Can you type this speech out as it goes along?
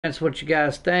That's what you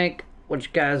guys think, what you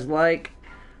guys like.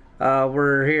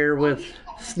 We're here with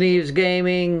Sneeves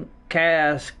Gaming,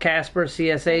 Casper,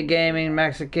 CSA Gaming,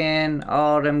 Mexican,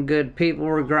 all them good people.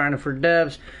 We're grinding for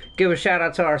dubs. Give a shout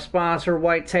out to our sponsor,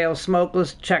 Whitetail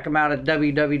Smokless. Check them out at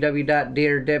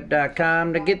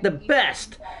www.deerdip.com to get the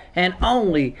best and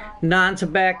only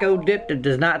non-tobacco dip that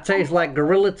does not taste like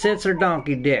gorilla tits or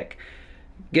donkey dick.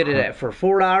 Get it at for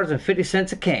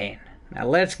 $4.50 a can. Now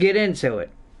let's get into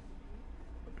it.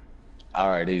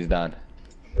 Alright, he's done.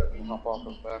 I'm gonna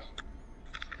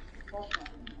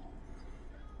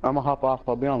hop off.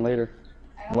 I'll be on later.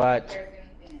 What?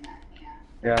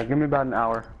 Yeah, give me about an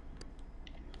hour.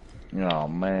 Oh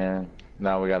man.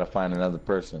 Now we gotta find another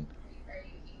person.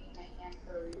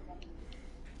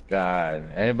 God.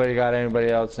 Anybody got anybody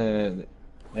else in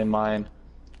mind?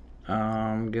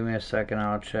 Give me a second,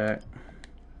 I'll check.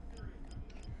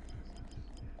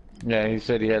 Yeah, he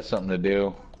said he had something to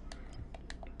do.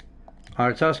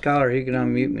 Alright, tell Scholar he can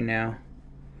unmute me now.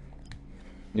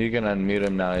 You can unmute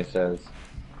him now, he says.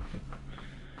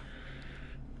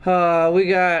 We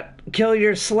got Kill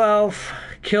Your Slough,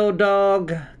 Kill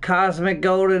Dog, Cosmic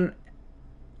Golden.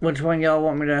 Which one y'all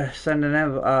want me to send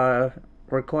an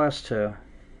request to?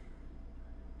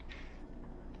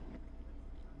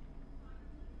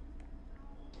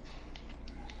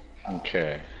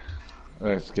 Okay.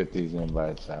 Let's get these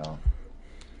invites out.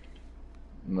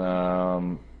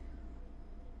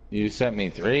 You sent me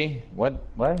 3? What?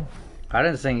 I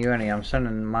didn't send you any, I'm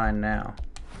sending mine now.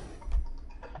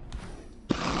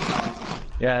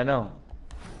 Yeah, I know.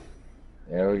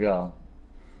 There we go.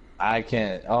 I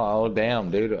can't. Oh, damn,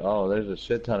 dude. Oh, there's a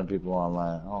shit ton of people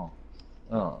online. Oh.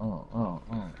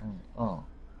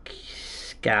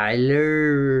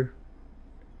 Skyler.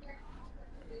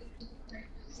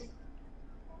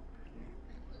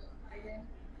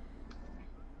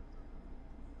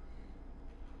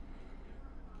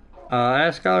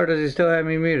 Ask Scholar, does he still have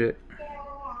me muted?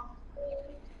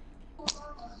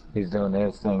 He's doing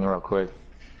his thing real quick.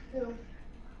 He's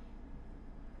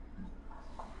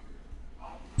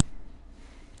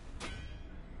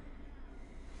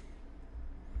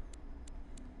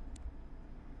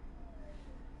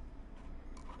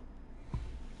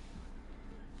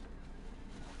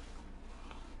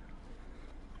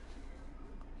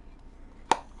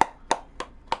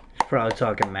probably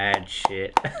talking mad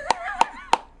shit.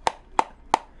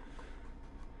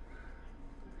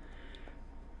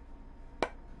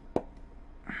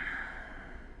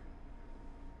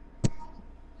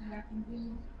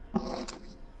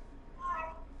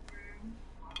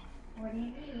 What do you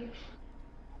need?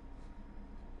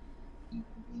 You need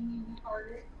to be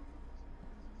farted.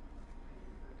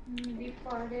 You need to be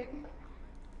farted.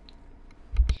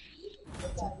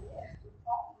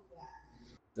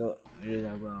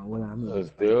 Let's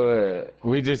do it.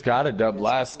 We just got a dub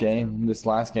this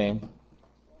last game.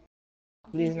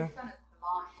 Please,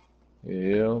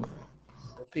 Yeah.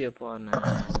 people on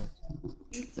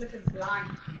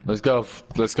Let's go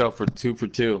for 2 for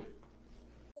 2.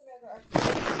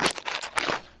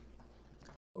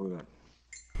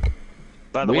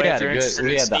 By the way, if you're interested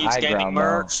in the Sneeves high Gaming ground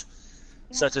merch,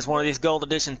 such as one of these gold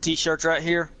edition t-shirts right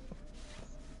here,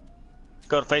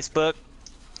 go to Facebook,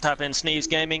 type in Sneeves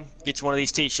Gaming, get you one of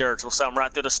these t-shirts. We'll sell them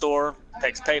right through the store.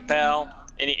 Takes PayPal,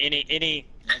 any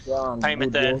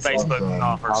payment that Facebook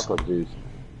offers.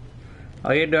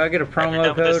 Oh yeah, do I get a If you're promo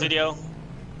done with this code video,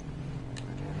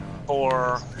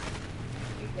 for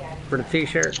the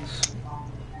t-shirts?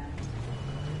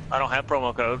 I don't have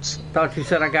promo codes. Thought you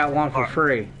said I got one for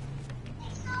free.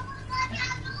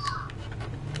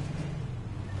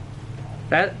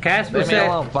 That Casper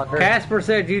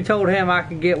said you told him I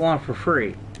could get one for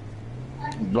free.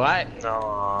 What?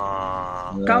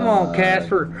 No. Come on,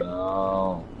 Casper.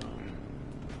 No.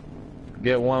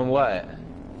 Get one what?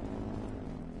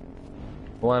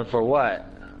 One for what?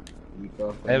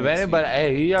 If anybody,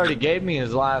 hey, he already gave me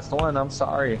his last one. I'm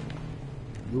sorry.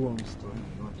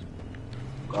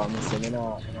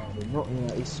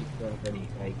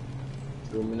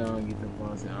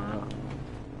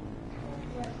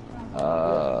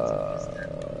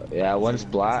 Yeah, one's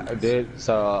black, dude.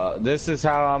 So this is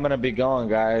how I'm gonna be going,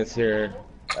 guys. Here,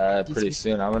 pretty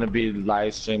soon. I'm gonna be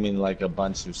live streaming like a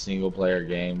bunch of single player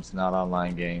games, not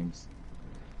online games.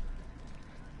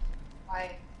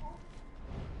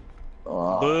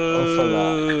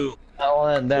 Boo.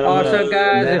 Also,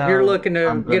 guys, if you're looking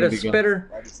to get a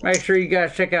spitter, make sure you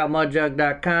guys check out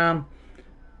mudjug.com.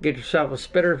 Get yourself a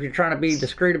spitter. If you're trying to be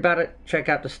discreet about it, check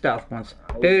out the stealth ones.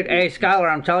 Dude, hey, Scholar,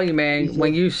 I'm telling you, man,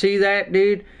 when you see that,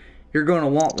 dude, you're going to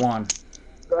want one.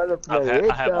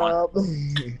 I have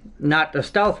one. Not the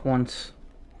stealth ones.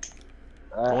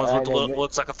 The ones with the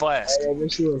looks like a flask.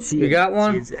 You got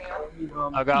one?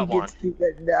 I got one. You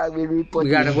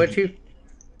got it with you?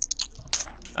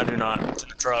 I do not. It's in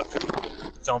the truck.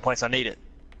 It's the only place I need it.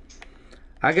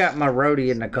 I got my roadie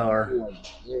in the car.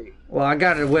 Well, I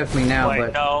got it with me now, Wait,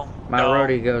 but no, my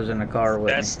roadie goes in the car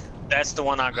with me. That's the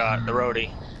one I got, the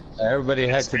roadie. Everybody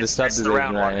head to the It's the subdivision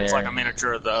round one. right It's here. like a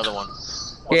miniature of the other one.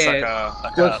 Looks Yeah, like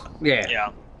a looks, cup. yeah, Yeah.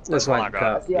 looks That's what like a I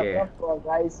got. cup. Yeah.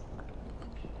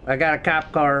 I got a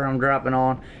cop car I'm dropping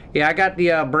on. Yeah, I got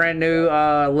the brand new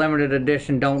limited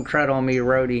edition Don't Tread on Me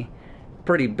roadie.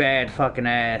 Pretty bad fucking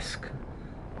ass.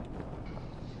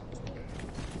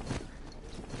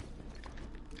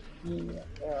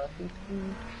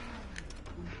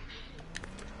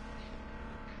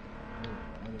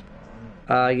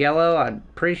 Yellow, I'd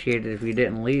appreciate it if you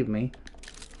didn't leave me.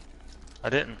 I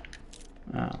didn't.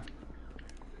 Oh.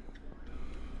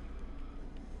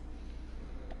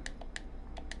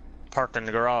 Parked in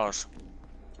the garage.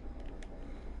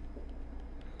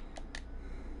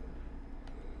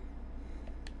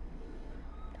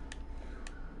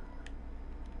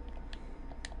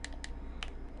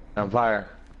 On fire.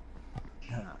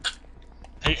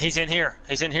 He's in here.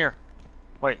 He's in here.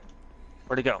 Wait.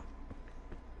 Where'd he go?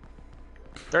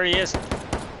 There he is.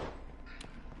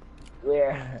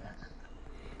 Where?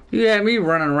 You had me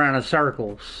running around in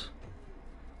circles.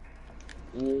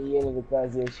 Yeah,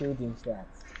 because you're shooting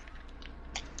shots.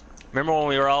 Remember when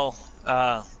we were all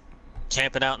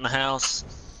camping out in the house?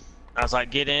 I was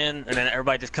like, get in, and then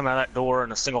everybody just come out that door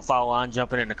in a single file line,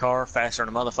 jumping in the car faster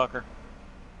than a motherfucker.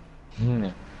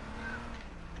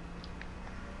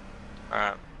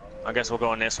 Alright, I guess we'll go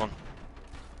on this one.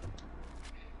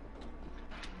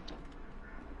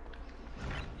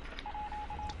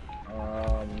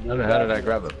 How did I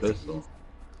grab a pistol?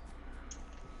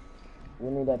 We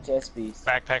need a chest piece.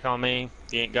 Backpack on me,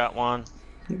 if you ain't got one.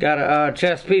 Got a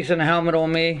chest piece and a helmet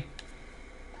on me.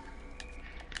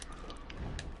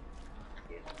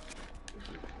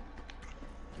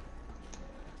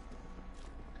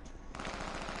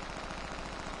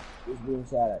 He's being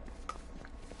shot at.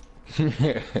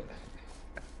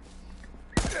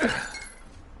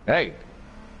 Hey.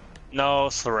 No,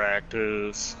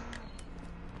 Syracuse.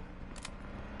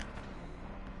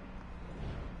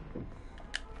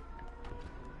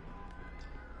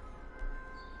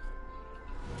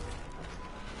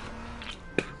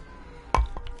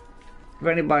 If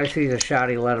anybody sees a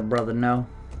shotty, let a brother know.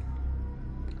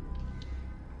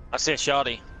 I see a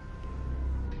shotty.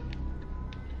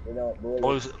 You know,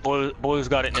 Blue's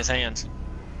got it in his hands.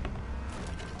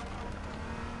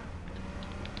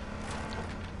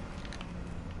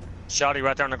 Shotty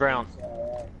right there on the ground.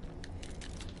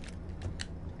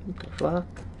 What the fuck?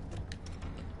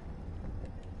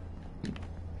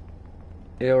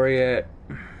 Yeah, where you at?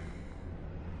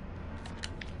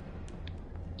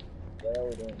 Yeah,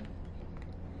 we doing.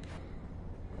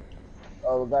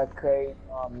 Oh, we got crate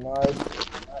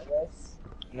north, west.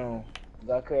 No, we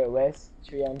got crate west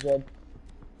 300.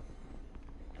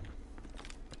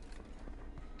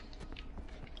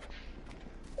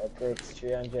 That crate's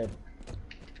 300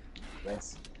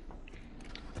 west.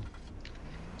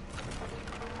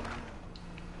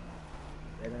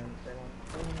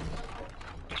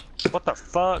 What the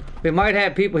fuck? We might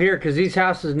have people here because these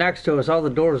houses next to us, all the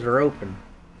doors are open.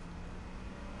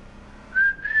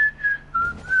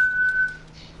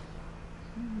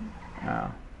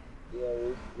 Oh. Yeah,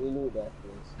 we loot that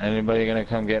place. Anybody gonna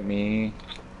come get me?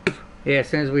 Yeah, as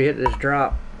soon as we hit this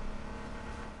drop.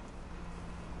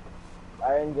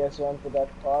 Iron just went to that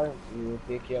car, we will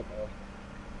pick you up.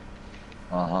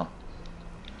 Uh-huh.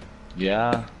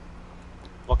 Yeah.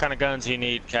 What kind of guns do you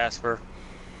need, Casper?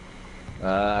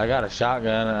 I got a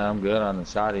shotgun and I'm good on the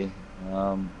shotty.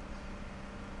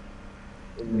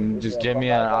 Just give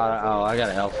me I got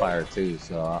a Hellfire too,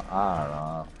 so I don't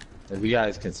know. If you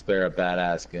guys can spare a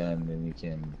badass gun, then you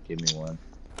can give me one.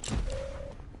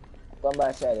 Come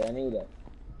back, Shady, I need it.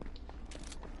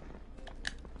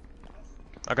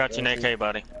 I got you an AK,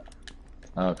 buddy.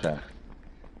 Okay.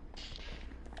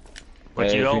 What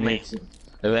Hey, you if owe me?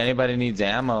 If anybody needs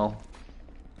ammo,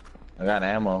 I got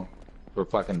ammo for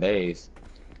fucking days.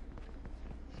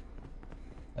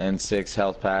 And 6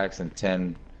 health packs and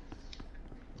 10.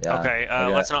 Yeah, Okay,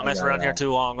 let's not mess around here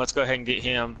too long. Let's go ahead and get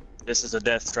him. This is a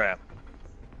death trap.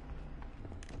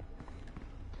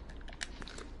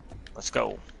 Let's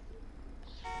go.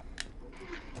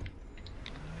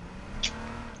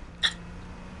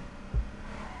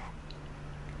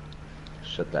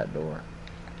 Shut that door.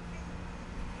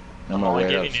 I'm only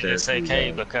giving you this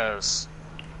AK because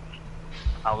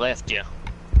I left you.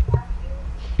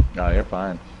 No, you're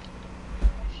fine.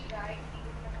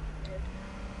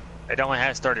 It only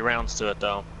has 30 rounds to it,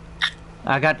 though.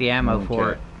 I got the ammo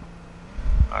for it.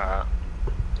 Alright.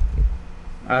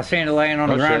 I seen it laying on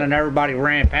the ground shit. and everybody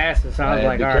ran past it, so I was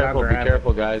like, be alright, I'll careful, be grab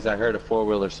careful, guys. I heard a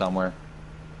 4-wheeler somewhere.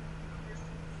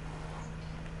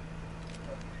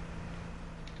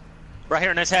 Right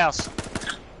here in this house. it.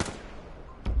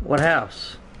 What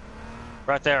house?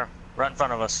 Right there. Right in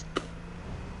front of us.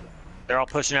 They're all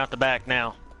pushing out the back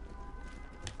now.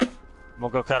 We'll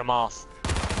go cut them off.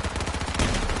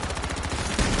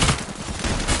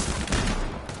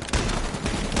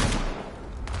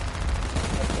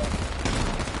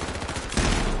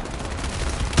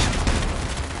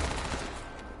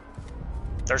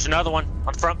 There's another one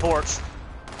on the front porch.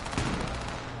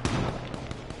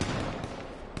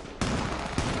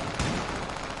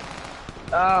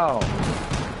 Oh!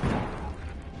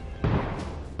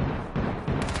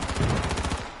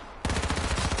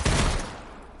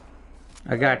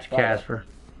 I got you, Casper.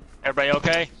 Everybody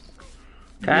okay?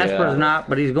 Casper's Yeah. not,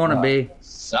 but he's gonna be.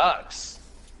 Sucks.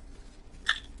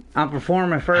 I'm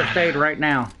performing first aid right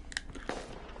now.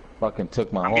 Fucking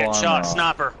took my I'm whole getting armor shot. off.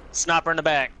 Sniper. Sniper in the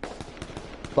back.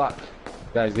 Fuck.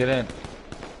 Guys, get in.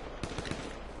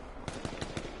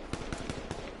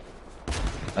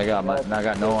 I got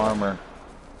no armor.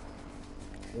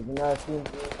 There's another team.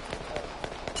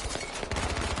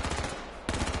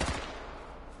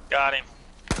 Got him.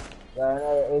 Got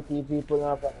another ATV pulling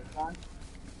up at the front.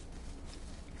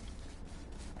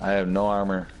 I have no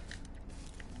armor.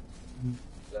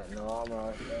 Got no armor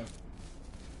out there.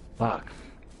 Fuck.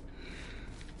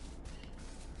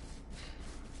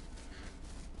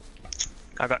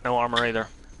 I got no armor either.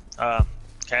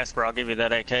 Casper, I'll give you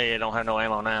that AK. It don't have no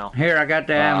ammo now. Here, I got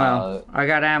the ammo. I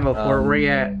got ammo for it. Where you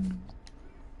at?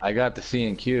 I got the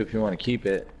C&Q if you want to keep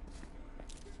it.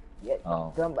 Yeah,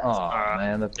 Oh, come back.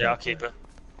 man. That's Yeah, I'll keep it.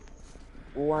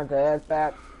 Who wants the head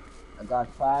pack? I got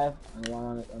 5 and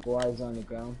one is on the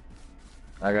ground.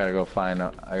 I gotta go find.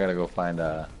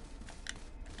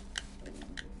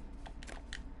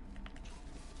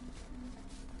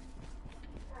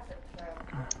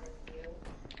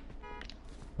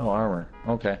 No armor.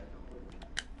 Okay.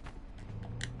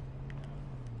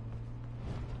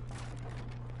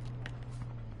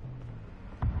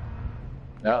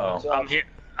 Uh-oh. I'm here.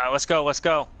 Let's go. Let's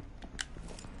go.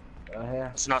 Right here.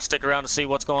 Let's not stick around to see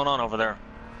what's going on over there.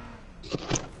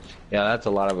 Yeah, that's a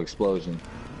lot of explosion.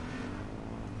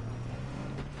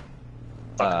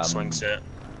 Fucking swing set.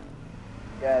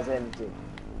 Guys, empty.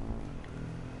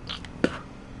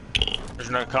 There's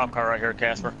another cop car right here,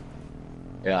 Casper.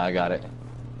 Yeah, I got it.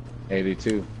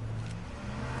 82.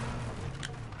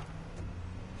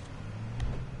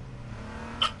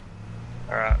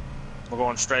 Alright. We're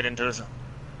going straight into the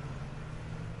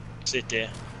city.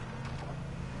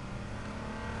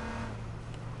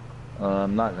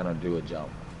 I'm not gonna do a jump.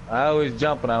 I always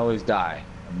jump and I always die.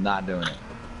 I'm not doing it.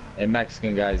 And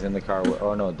Mexican guys in the car with,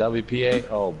 oh no, WPA?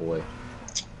 Oh boy.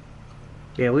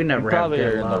 Yeah, we never have Probably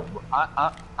good are in the, luck.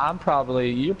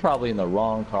 you're probably in the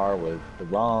wrong car with the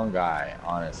wrong guy,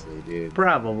 honestly, dude.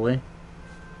 Probably.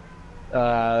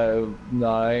 No,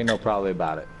 ain't no probably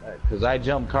about it. Cause I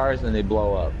jump cars and they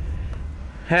blow up.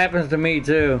 Happens to me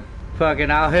too.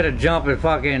 Fucking, I'll hit a jump and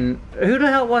fucking. Who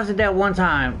the hell was it that one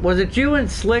time? Was it you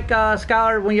and Slick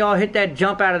Scholar when y'all hit that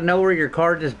jump out of nowhere? Your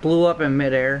car just blew up in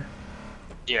midair.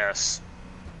 Yes.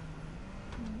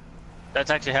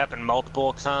 That's actually happened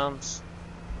multiple times.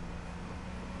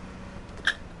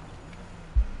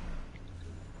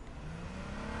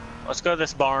 Let's go to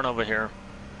this barn over here.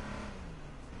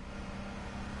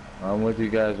 I'm with you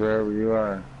guys wherever you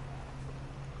are.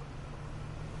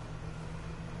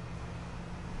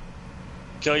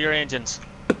 Kill your engines.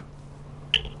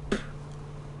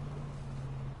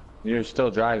 You're still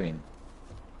driving.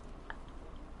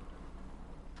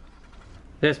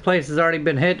 This place has already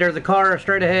been hit. There's a car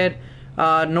straight ahead.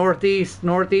 Northeast.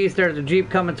 There's a Jeep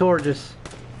coming towards us.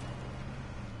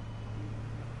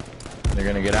 They're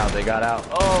gonna get out. They got out.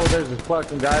 Oh, there's this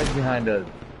fucking guys behind us.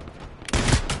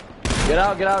 Get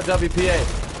out,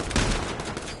 WPA.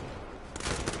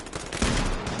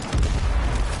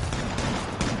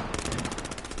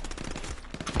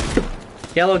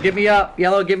 Yellow, get me up.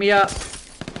 Yellow, get me up.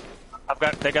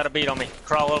 They got a beat on me.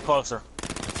 Crawl a little closer.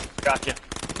 Gotcha.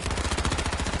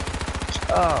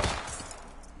 Oh.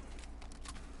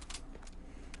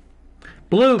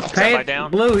 Blue, somebody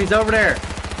down? Blue, he's over there.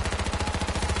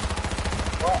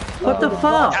 What the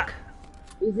fuck?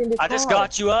 He's in the I just car.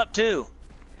 got you up too.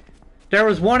 There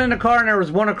was one in the car and there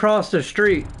was one across the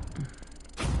street.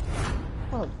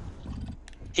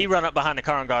 He run up behind the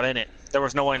car and got in it. There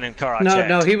was no one in the car. I No, checked.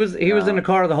 no, he was in the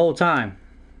car the whole time.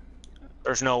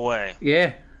 There's no way.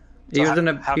 Yeah. He was in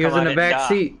the how he was come in I the didn't back die?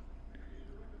 seat.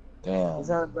 Damn. He's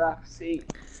on the back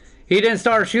seat. He didn't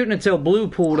start shooting until Blue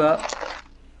pulled up.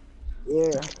 Yeah,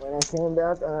 when I came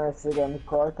back and I sit on the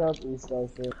car top, he started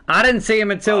shooting. I didn't see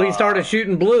him until he started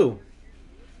shooting Blue.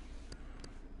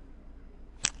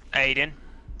 Aiden,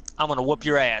 I'm gonna whoop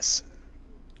your ass.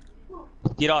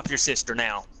 Get off your sister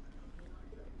now.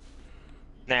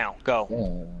 Now, go.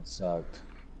 Damn, that sucked.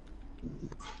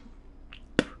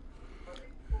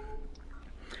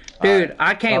 Dude,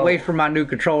 I can't wait for my new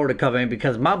controller to come in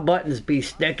because my buttons be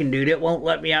sticking, dude. It won't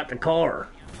let me out the car.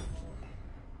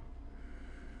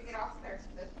 Get off their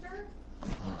sister?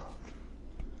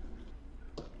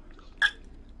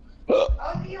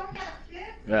 Oh, you don't got a kid?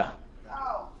 Yeah.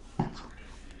 Oh. I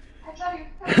thought you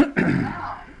were putting them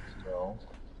down. So,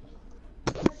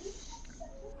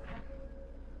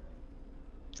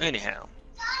 Anyhow,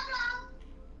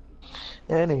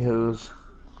 anywho's.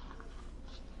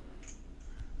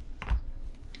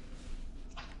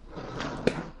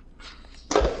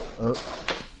 Oh.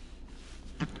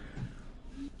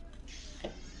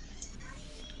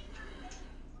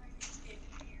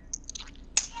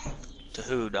 to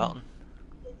who, Dalton?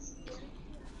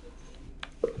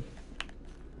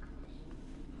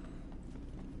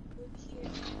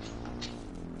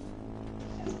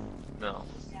 No,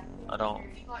 I don't.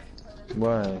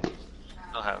 Why?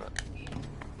 I haven't.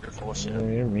 You're full of shit. Oh,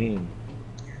 you're mean.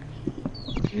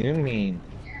 You're mean.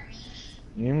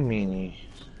 You meanie.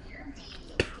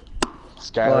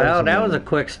 Well, that was a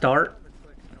quick start.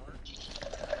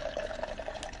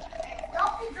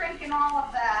 Don't be drinking all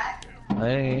of that.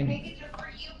 Hey, Make it just for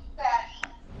you, fatty.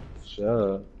 shut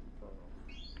up.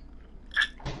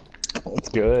 It's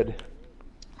good.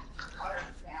 Water's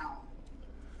down.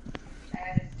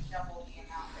 Add double the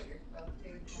amount that you're supposed to.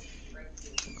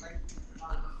 Break the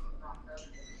Broncos.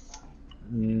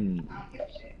 Mm. I don't give a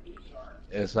shit. Be sure.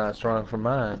 It's not strong for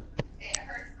mine. It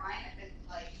hurts mine if it's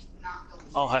like not the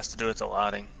All has to do with the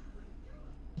lighting.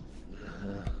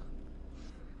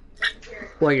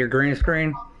 What, your green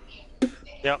screen?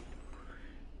 Yep.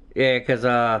 Yeah, because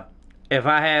if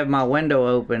I have my window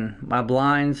open, my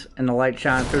blinds, and the light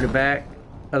shines through the back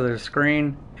of the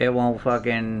screen, it won't black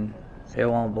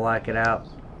it out.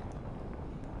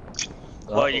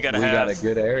 Well, you gotta we have got a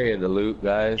good area to loot,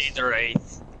 guys. either a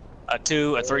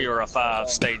 2, a 3, or a 5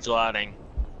 stage lighting.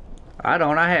 I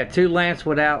don't. I have 2 lamps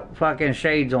without fucking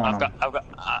shades on them.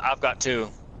 I've got 2.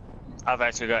 I've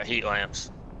actually got heat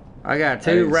lamps. I got I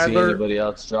 2 didn't see regular. anybody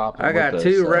else dropping I got with 2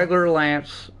 us, so. regular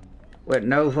lamps with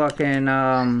no fucking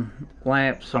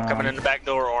lamps on. I'm coming in the back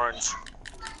door, Orange.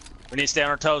 We need to stay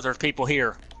on our toes. There's people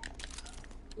here.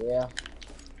 Yeah.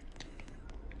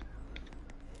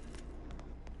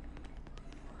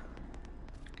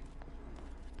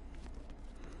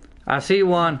 I see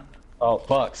one. Oh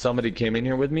fuck! Somebody came in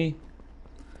here with me.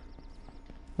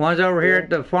 One's over here at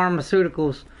the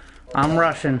pharmaceuticals. I'm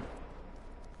rushing.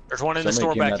 There's one in the Somebody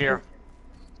store came back out here.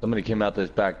 Somebody came out this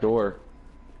back door.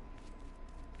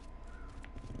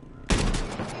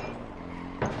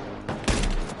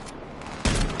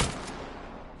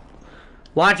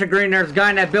 Watch it, Green. There's a guy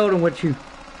in that building with you.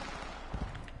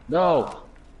 No.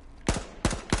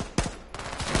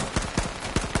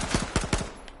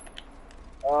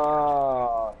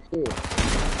 Oh, shit.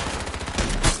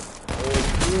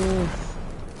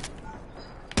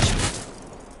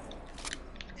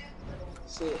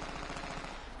 Shit.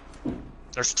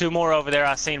 There's 2 more over there.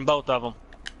 I seen both of them.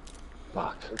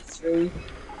 Fuck. It's 3.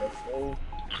 It's 3. Oh,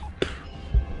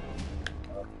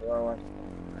 4 1.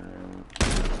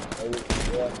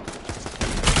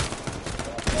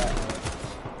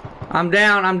 I'm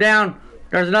down. I'm down.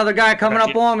 There's another guy coming Got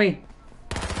up you. on me.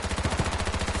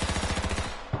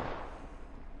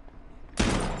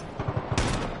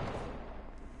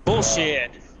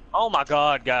 Bullshit. Oh my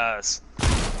god, guys.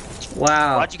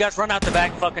 Wow. Why'd you guys run out the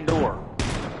back fucking door?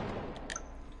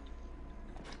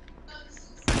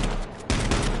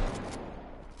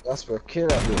 That's for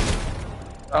kill up here.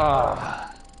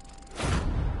 Ah.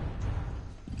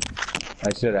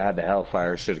 I should have had the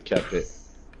Hellfire. Should have kept it.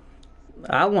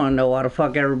 I want to know why the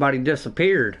fuck everybody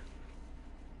disappeared.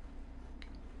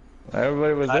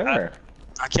 Everybody was there.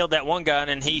 I killed that one guy and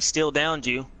then he still downed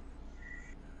you.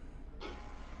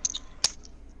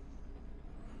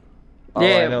 All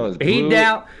I know is he Blue,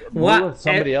 down. Blue What? and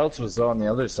somebody else was on the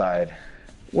other side.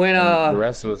 When The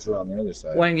rest of us were on the other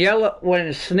side.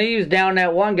 when Sneeze down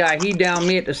that one guy, he downed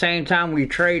me at the same time we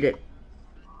traded.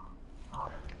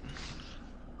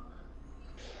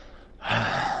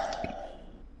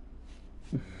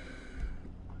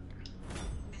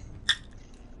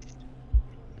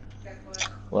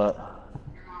 What?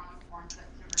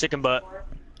 Chicken butt.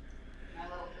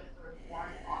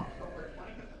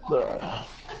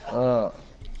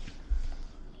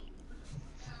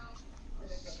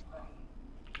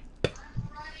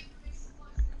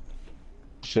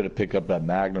 Should have picked up that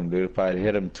Magnum, dude. If I had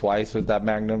hit him twice with that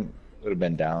Magnum, it would have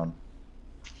been down.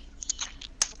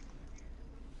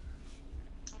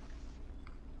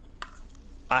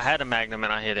 I had a Magnum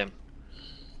and I hit him.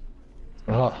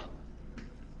 Ugh.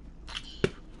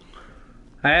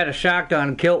 I had a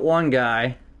shotgun, killed one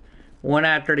guy, went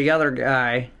after the other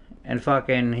guy, and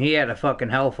fucking, he had a fucking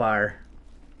hellfire.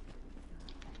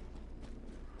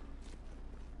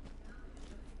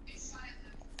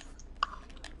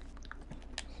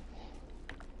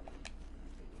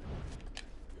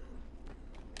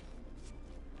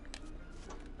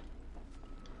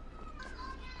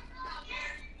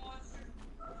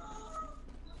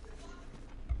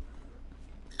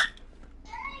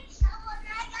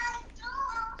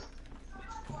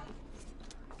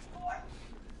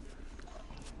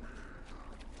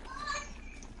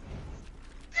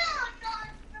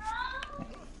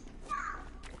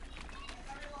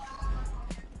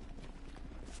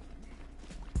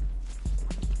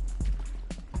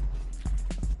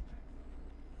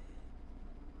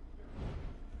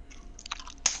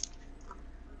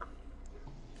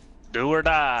 Do or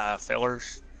die,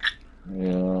 fellers.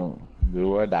 Yeah,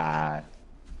 do or die.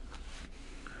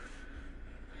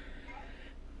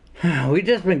 We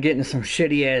just been getting some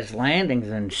shitty ass landings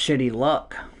and shitty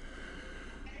luck.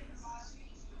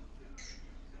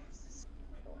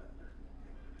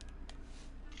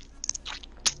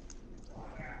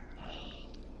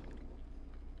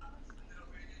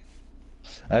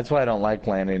 That's why I don't like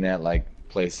landing at like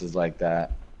places like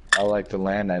that. I like to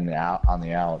land on the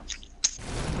outs.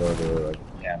 Go to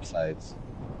like campsites.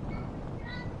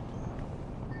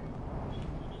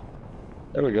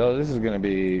 There we go. This is gonna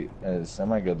be a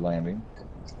semi-good landing.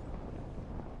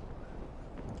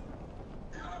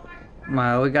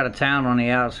 Well, we got a town on the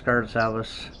outskirts of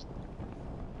us.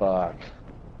 Fuck.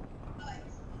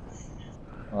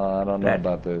 I don't know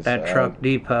about this. That truck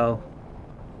depot.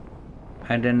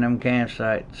 And then them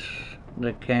campsites.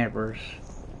 The campers.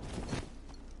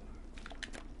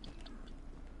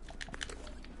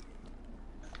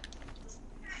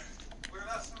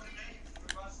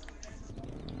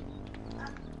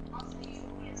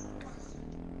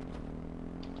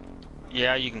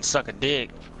 Yeah, you can suck a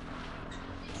dick.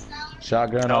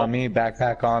 Shotgun Nope. on me,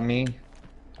 backpack on me.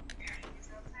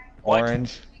 What?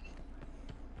 Orange.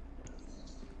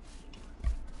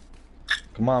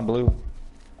 Come on, blue.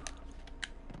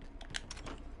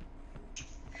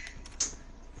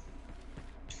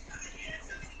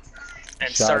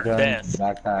 And certain Shotgun, death.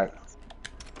 backpack.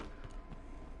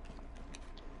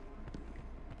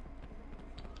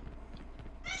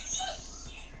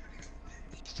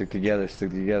 Stick together,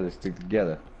 stick together, stick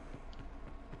together.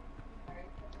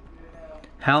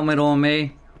 Helmet on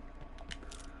me.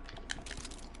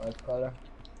 What color?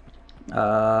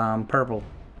 Purple.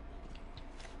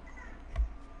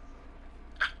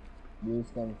 Blue's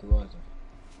coming towards us.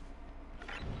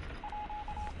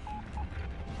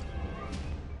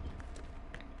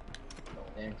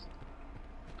 Thanks.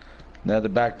 Another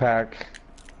backpack.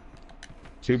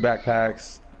 2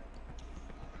 backpacks.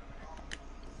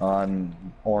 On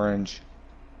orange.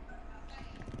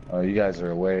 Oh, you guys are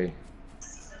away.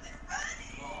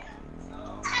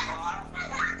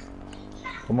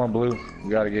 Come on, blue. We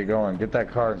gotta get going. Get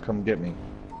that car and come get me.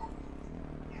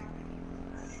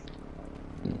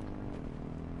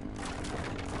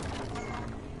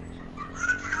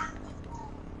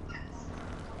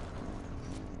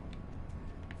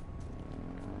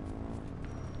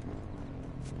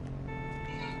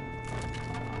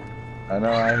 I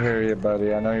know, I hear you,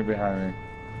 buddy. I know you're behind me.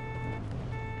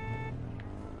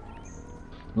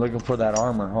 I'm looking for that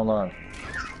armor. Hold on.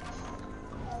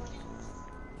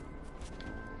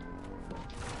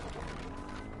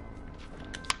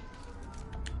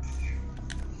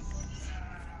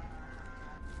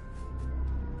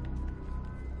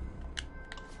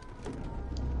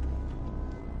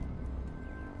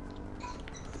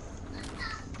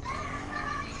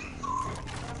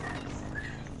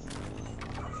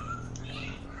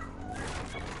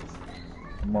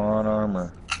 Come on,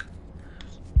 armor.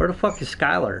 Where the fuck is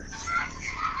Skylar?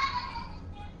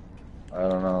 I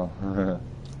don't know.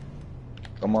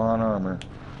 Come on, armor.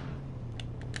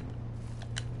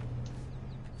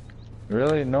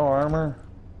 Really? No armor?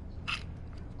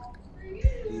 Even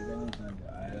is on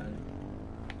the island.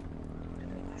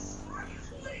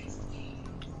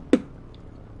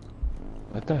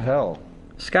 What the hell?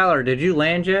 Skylar, did you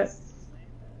land yet?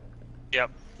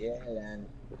 Yep. Yeah, land.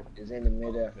 It's in the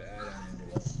middle of the island.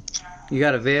 You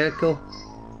got a vehicle?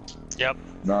 Yep.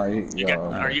 No,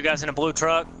 Are you guys in a blue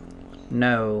truck?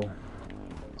 No.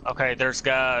 Okay, there's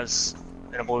guys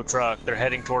in a blue truck. They're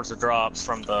heading towards the drops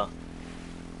from the.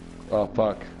 Oh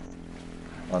fuck.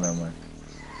 Oh, never mind.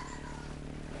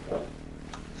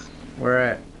 Where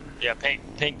at? Yeah,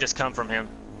 pink just come from him.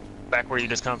 Back where you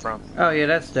just come from. Oh yeah,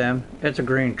 that's them. It's a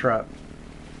green truck.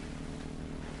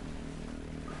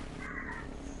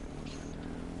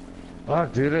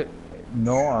 Fuck, dude.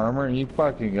 No armor? You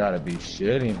fucking gotta be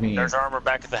shitting me. There's armor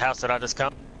back at the house that I just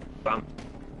come from.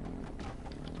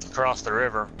 Across the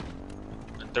river.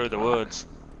 And through the woods.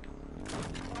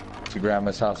 To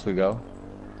Grandma's house we go?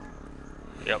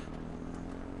 Yep.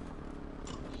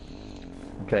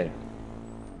 Okay.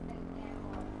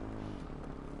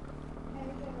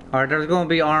 Alright, there's gonna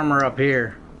be armor up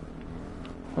here.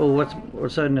 Oh,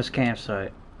 what's in this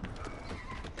campsite?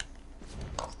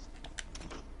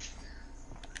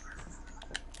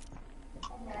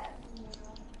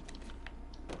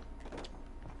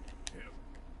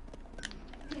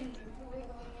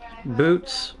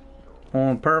 Boots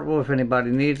on purple if anybody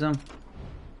needs them.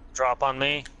 Drop on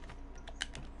me.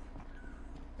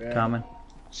 Yeah. Coming.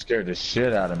 Scared the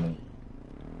shit out of me.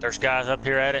 There's guys up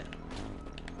here at it.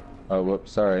 Oh,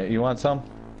 whoops, sorry. You want some?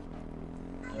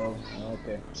 Oh,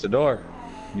 okay. Sador,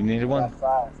 you needed I one?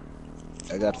 got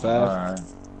 5. I got 5. Alright.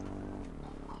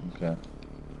 Okay.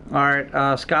 Alright,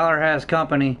 Skylar has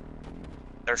company.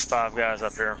 There's 5 guys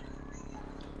up here.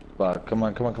 Fuck, come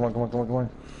on. Go,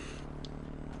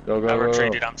 I go,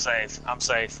 retreated. go. I'm safe. I'm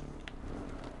safe.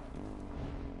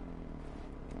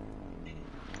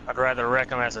 I'd rather wreck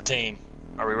them as a team.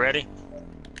 Are we ready?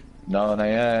 No, not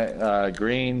yet.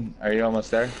 Green, are you almost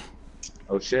there?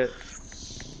 Oh shit.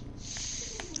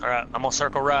 Alright, I'm gonna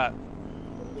circle right.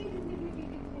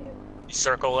 You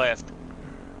circle left.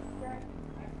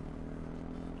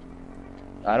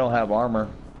 I don't have armor.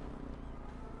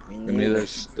 And neither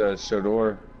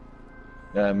Shador.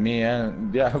 Me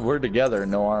and... Yeah, we're together,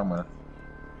 no armor.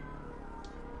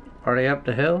 Are they up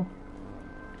the hill?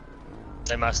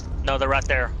 They must. No, they're right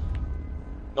there.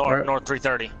 Right. North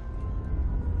 330.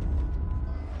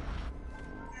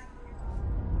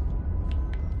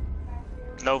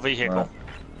 No vehicle. Right.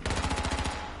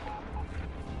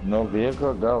 No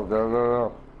vehicle?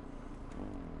 Go.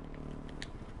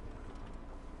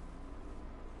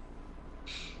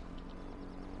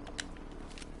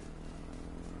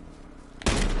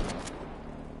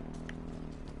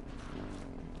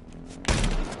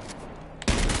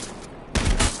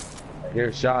 I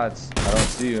hear shots. I don't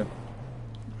see you.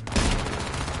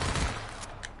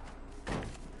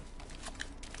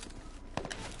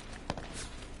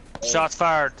 Shots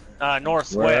fired. Where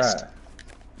Northwest. at?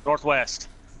 Northwest.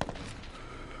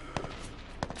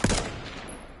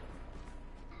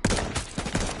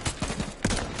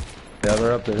 Yeah,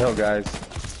 they're up the hill, guys.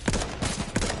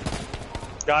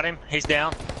 Got him. He's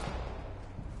down.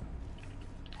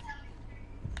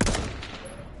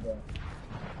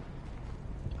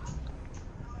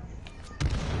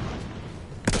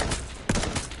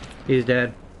 He's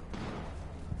dead.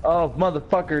 Oh,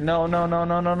 motherfucker. No.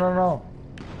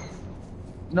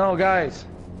 No, guys.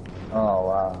 Oh,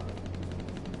 wow.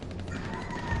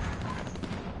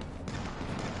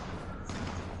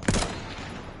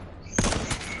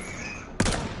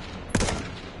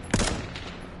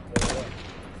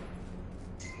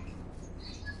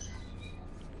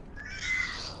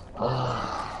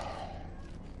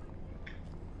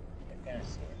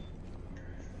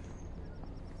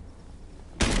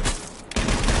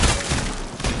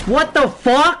 What the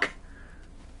fuck?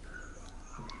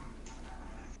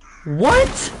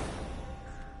 What?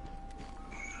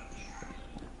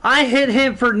 I hit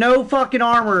him for no fucking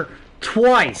armor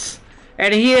twice.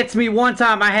 And he hits me one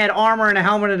time. I had armor and a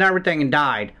helmet and everything and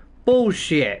died.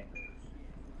 Bullshit.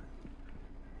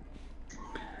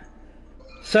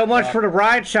 So much for the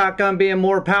riot shotgun being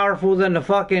more powerful than the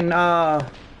fucking, Oh,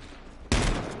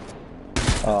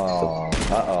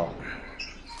 uh-oh.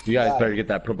 You guys better get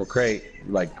that purple crate,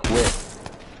 like, quick.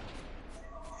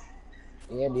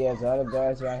 Yeah, there's other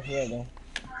guys right here, though.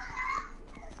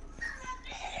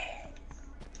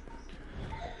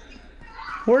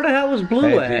 Where the hell was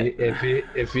Blue Hey, at?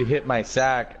 if you hit my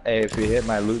sack, hey, if you hit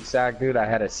my loot sack, dude, I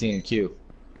had a C&Q.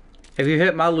 If you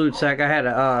hit my loot sack, I had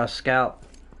a scout.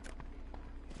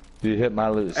 If you hit my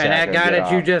loot sack, And that guy I get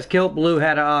that you off. just killed, Blue,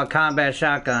 had a combat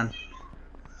shotgun.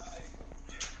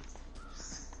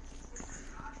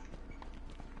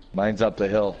 Mine's up the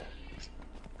hill.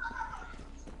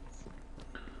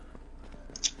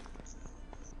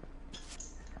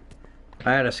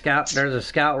 I had a scout. There's a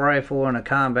scout rifle and a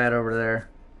combat over there.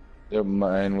 Yeah,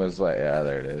 mine was like, yeah,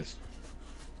 there it is.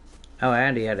 Oh,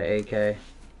 Andy had an AK.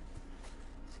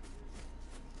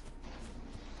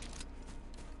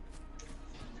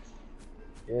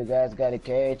 You guys got a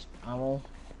cage ammo?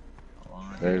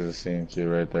 There's a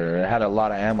CMQ right there. It had a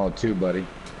lot of ammo too, buddy.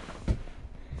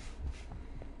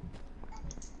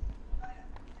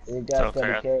 You guys got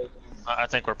a Okay. cage? I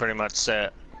think we're pretty much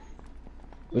set.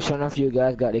 Which one of you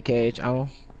guys got the cage ammo?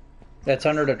 That's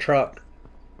under the truck.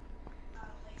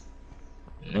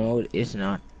 No, it's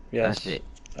not. Yes. That's it.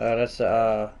 That's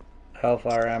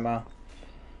Hellfire ammo.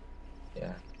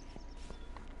 Yeah.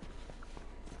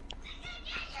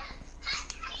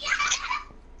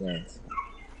 Thanks.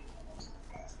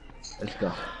 Let's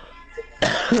go.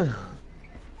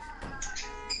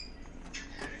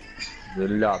 Good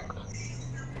luck.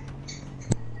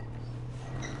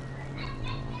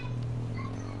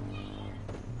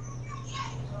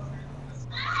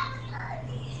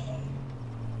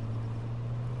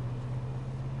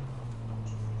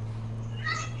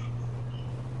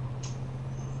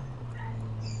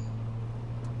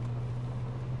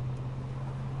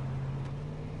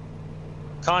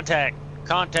 Contact.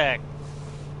 Contact.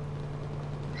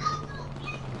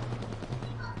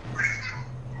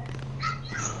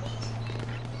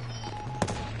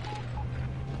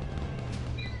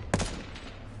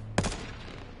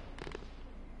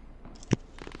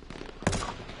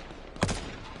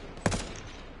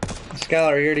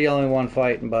 Skylar, you're the only one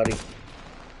fighting, buddy.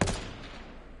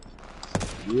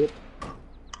 Yep.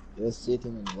 Just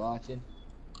sitting and watching.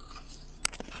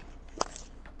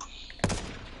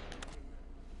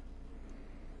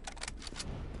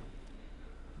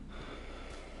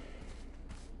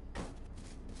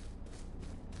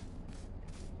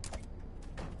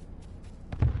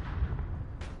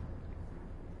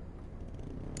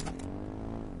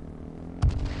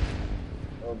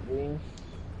 Oh, green.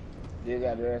 You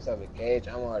got the rest of the cage.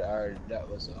 I'm already that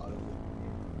was all of it.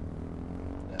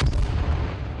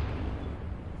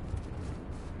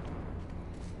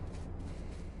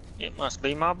 It must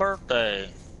be my birthday.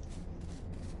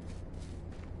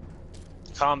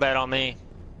 Combat on me.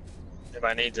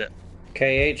 Everybody needs it.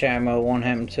 KH ammo on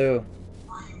him too.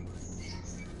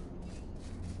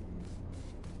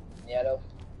 Yellow.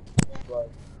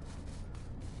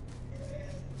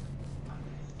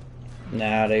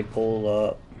 Nah, they pulled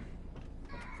up.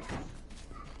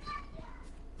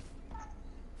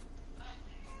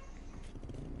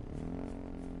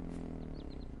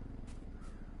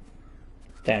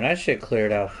 Damn, that shit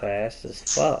cleared out fast as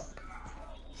fuck.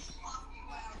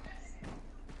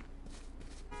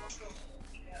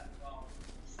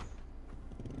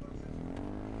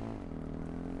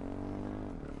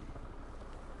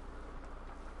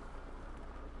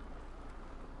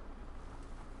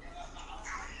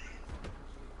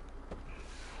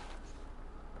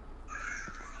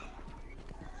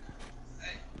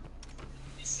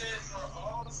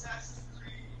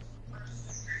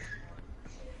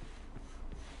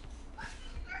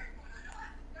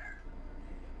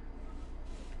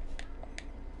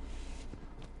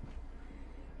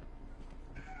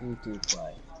 YouTube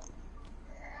fight.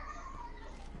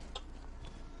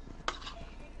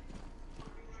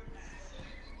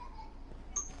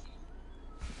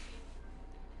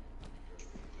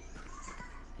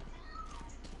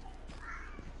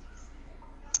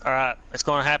 All right, it's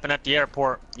going to happen at the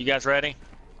airport. You guys ready?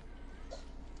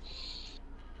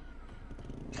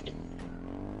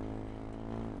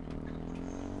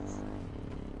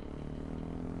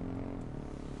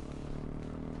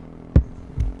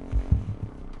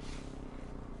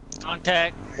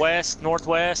 Contact west,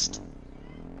 northwest.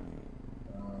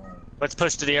 Let's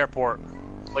push to the airport.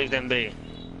 Leave them be.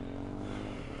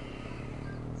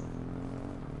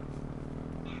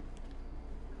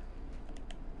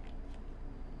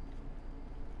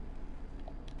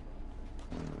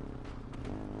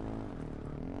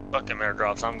 Fuck them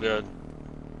airdrops, I'm good.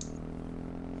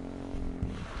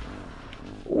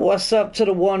 What's up to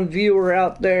the one viewer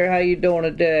out there? How you doing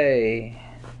today?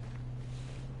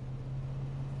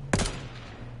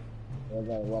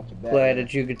 Glad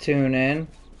that you could tune in.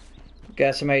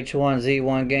 Got some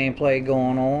H1Z1 gameplay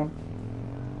going on.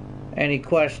 Any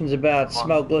questions about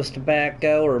smokeless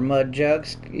tobacco or mud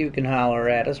jugs, you can holler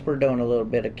at us. We're doing a little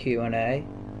bit of Q&A.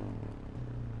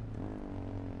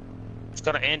 It's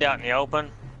going to end out in the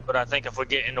open, but I think if we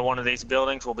get into one of these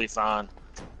buildings, we'll be fine.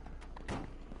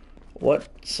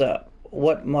 What's up?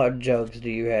 What mud jugs do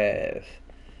you have?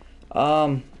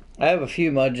 I have a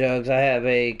few mud jugs. I have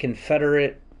a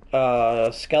Confederate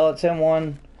skeleton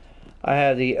one. I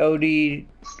have the OD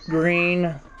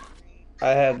green. I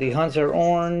have the Hunter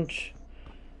orange.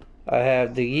 I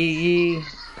have the Yee.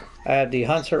 I have the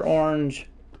Hunter orange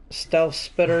stealth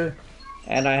spitter,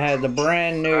 and I have the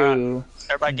brand new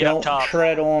Everybody get Don't up top.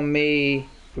 Tread on Me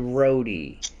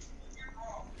roadie.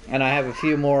 And I have a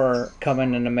few more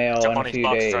coming in the mail Jump in on a these few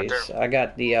boxes right days. there. I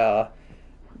got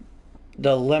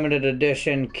the limited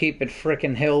edition Keep It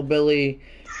Frickin' Hillbilly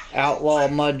Outlaw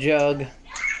Mud Jug.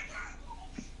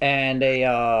 And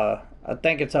I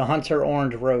think it's a Hunter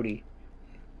Orange Roadie.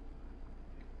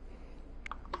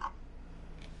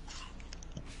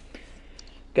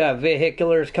 Got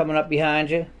vehiculars coming up behind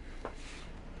you.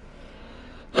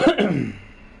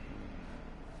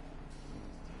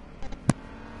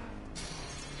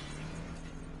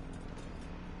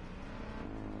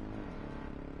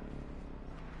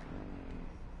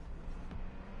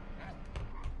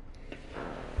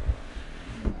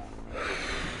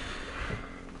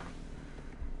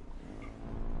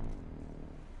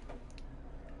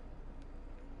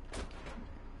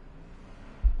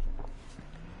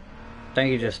 I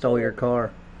think he just stole your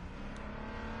car.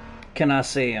 Can I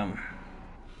see him?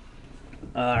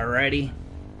 Alrighty.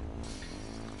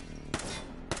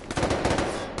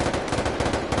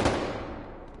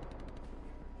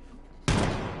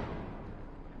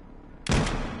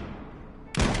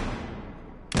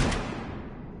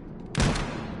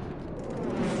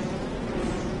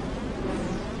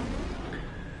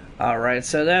 Alright,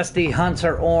 so that's the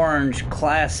Hunter Orange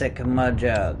Classic Mud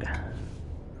Jug.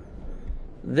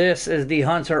 This is the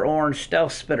Hunter Orange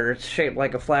Stealth Spitter. It's shaped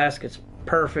like a flask. It's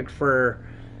perfect for,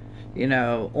 you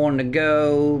know, on the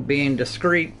go, being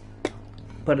discreet.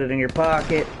 Put it in your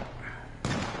pocket.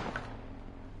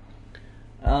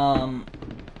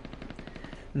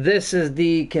 This is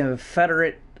the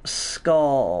Confederate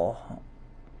Skull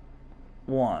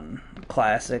one,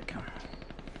 classic.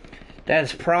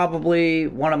 That's probably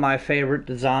one of my favorite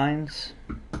designs.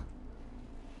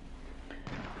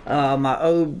 My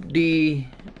OD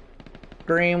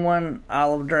green one,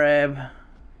 olive drab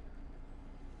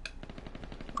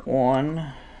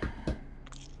one.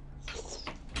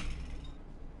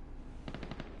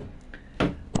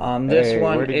 This Hey,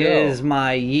 one where'd he is go?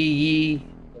 my Yee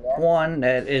one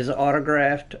that is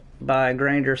autographed by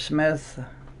Granger Smith.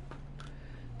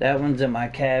 That one's in my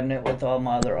cabinet with all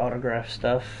my other autograph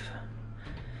stuff.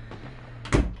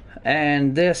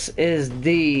 And this is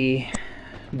the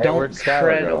Don't where'd Skylar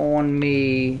Tread go? on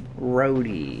Me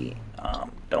Roadie.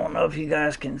 Don't know if you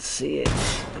guys can see it,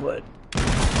 but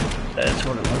that's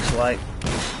what it looks like.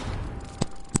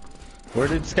 Where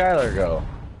did Skylar go?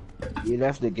 You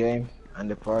left the game and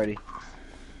the party.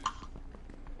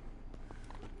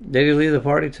 Did he leave the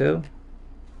party too?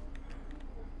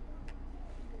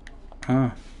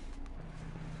 Huh.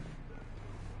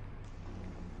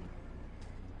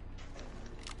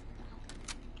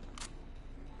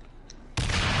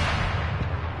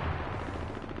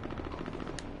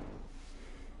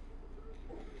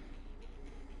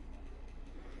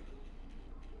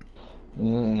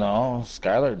 No,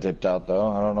 Skylar dipped out though.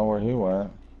 I don't know where he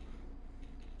went.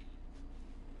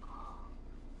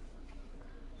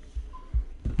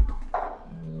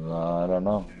 I don't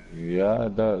know. Yeah,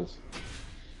 it does.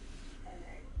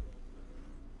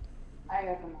 I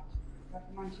got the munchies. Got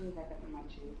the munchies. I got the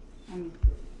munchies. Let me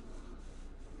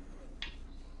see.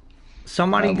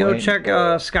 Somebody I'm go waiting check for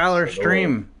Skylar's Sador.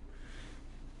 stream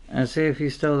and see if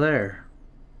he's still there.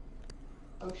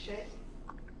 Oh shit.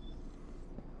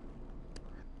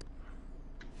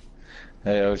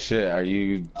 Hey, oh shit, are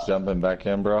you jumping back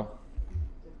in, bro?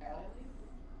 Did Skylar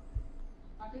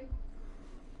leave? Okay.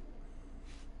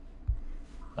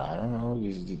 I don't know.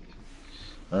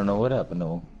 I don't know what happened to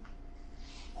him.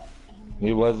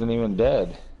 He wasn't even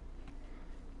dead.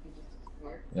 He just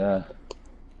disappeared. Yeah.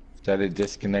 Said it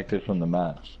disconnected from the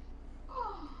match.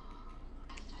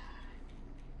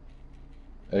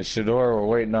 Hey, Shador, we're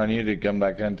waiting on you to come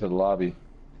back into the lobby.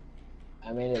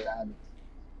 I made it loud.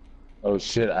 Oh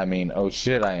shit, oh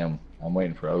shit I am. I'm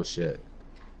waiting for oh shit.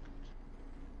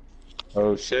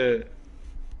 Oh shit.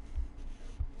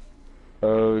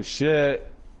 Oh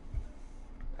shit.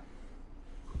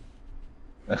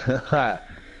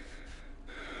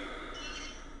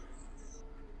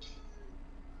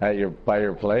 By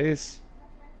your place?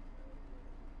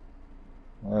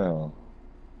 Oh.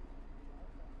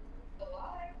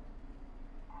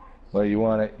 Well, you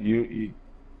want it? You.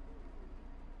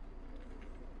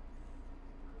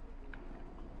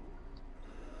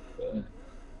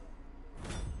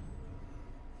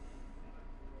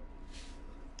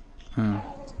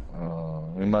 Oh,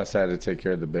 we must have to take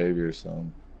care of the baby or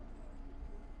something.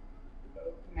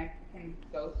 Mexican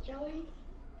ghost jelly?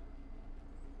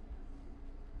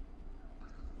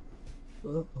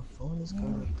 Oh, my phone is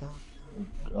going down.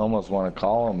 Almost want to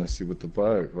call him and see what the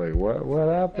fuck. Like, what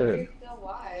happened? He's still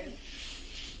alive.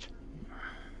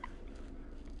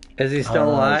 Is he I still don't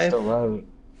know, he's alive? still alive.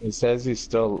 He says he's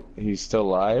still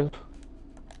live.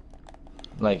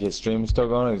 Like his stream's still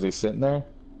going? Is he sitting there?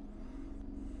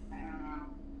 I don't know.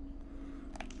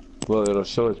 Well, it'll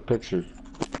show his picture.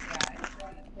 Yeah, it's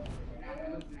showing the picture, but not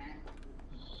movement.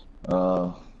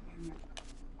 Uh,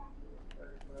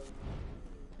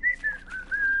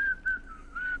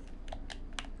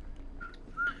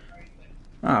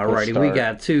 Alrighty, we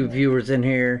got 2 viewers in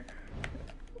here.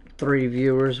 3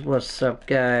 viewers. What's up,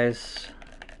 guys?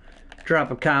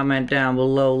 Drop a comment down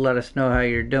below. Let us know how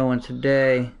you're doing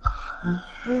today.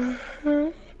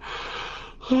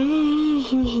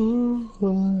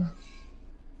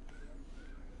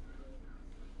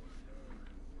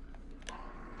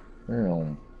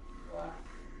 Damn.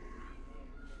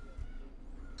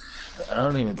 I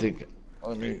don't even think.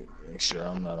 Let me make sure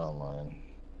I'm not online.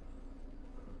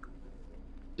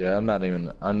 Yeah, I'm not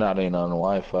even on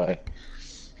Wi-Fi.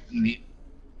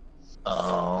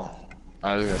 Oh,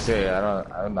 I was gonna say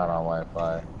I'm not on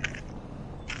Wi-Fi.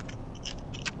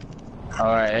 All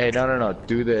right, hey, no,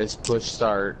 do this. Push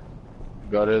start.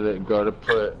 Go to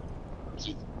put.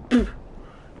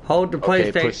 Hold the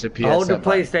Okay, PlayStation. push the PSN Hold the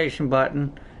button. PlayStation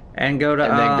button, and go to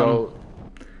And then go.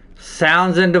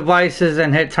 sounds and devices,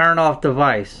 and hit turn off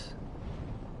device.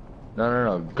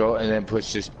 No. Go and then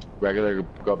push just regular.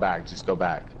 Go back. Just go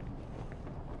back.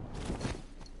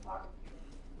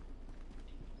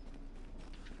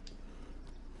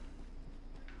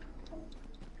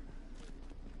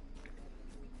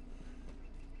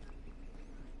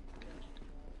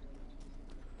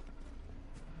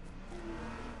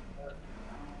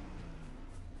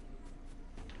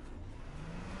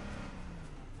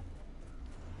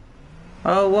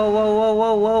 Oh,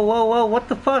 whoa. What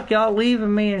the fuck? Y'all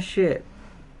leaving me and shit.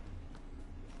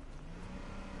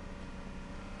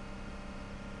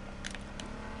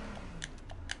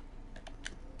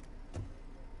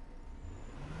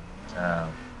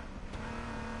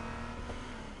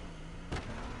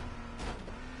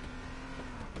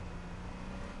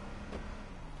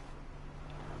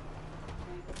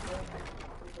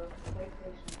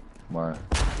 What?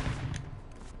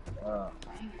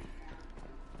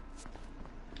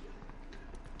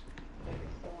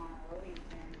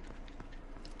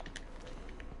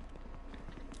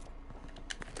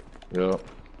 Yep.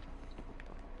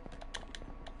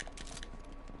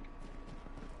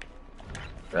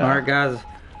 Alright, guys.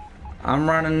 I'm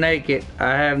running naked. I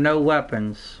have no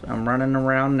weapons. I'm running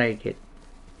around naked.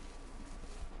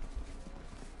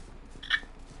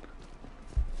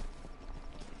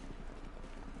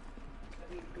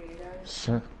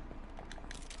 Sure.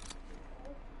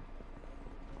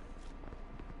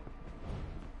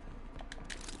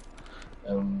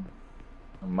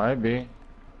 It might be.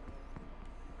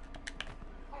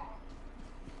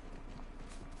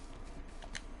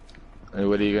 Hey,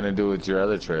 what are you gonna do with your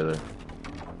other trailer?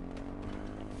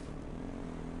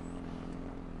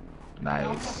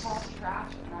 Nice.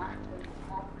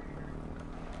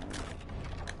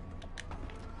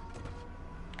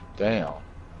 Damn.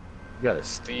 You gotta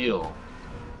steal.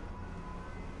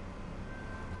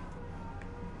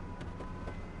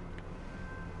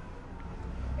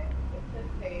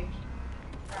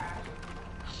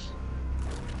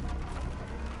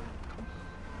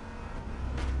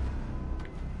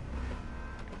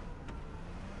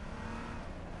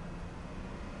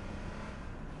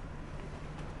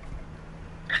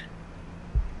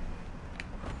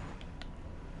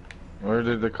 Where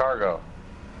did the car go?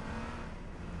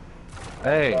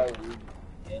 Hey.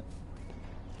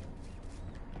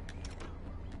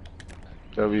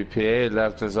 WPA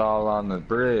left us all on the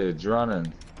bridge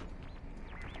running.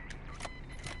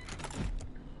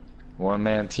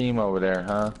 One-man team over there,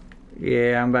 huh?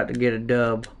 Yeah, I'm about to get a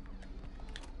dub.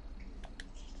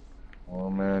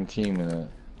 One-man team in it.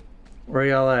 Where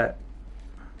y'all at?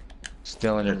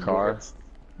 Still in your car?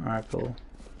 Alright, cool.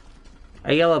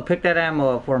 Hey, Yellow, pick that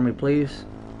ammo up for me, please.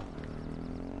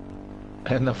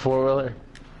 And the four-wheeler?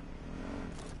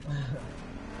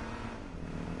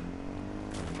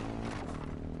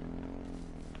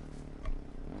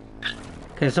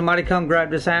 Can somebody come grab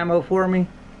this ammo for me?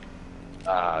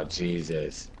 Ah,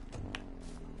 Jesus.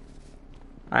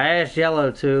 I asked Yellow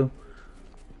to.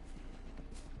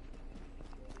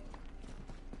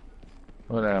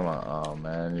 What ammo? Oh,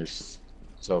 man, you're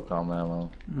so calm ammo.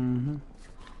 Mm-hmm.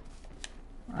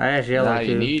 I asked Yellow Now to.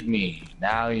 you need me.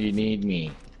 Now you need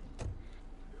me.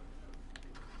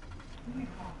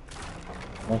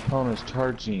 My phone is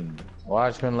charging.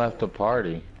 Watchman left the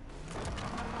party.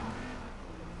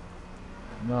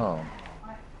 No.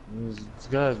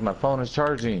 Guys, my phone is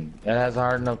charging. It has a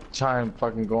hard enough time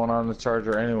fucking going on the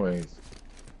charger anyways.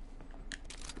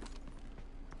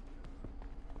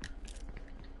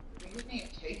 We just need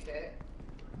to chase it.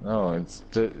 No,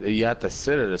 you have to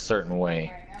sit it a certain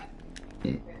way.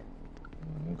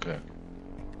 Okay.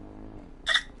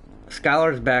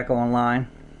 Skylar's back online.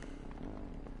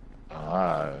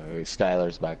 Ah,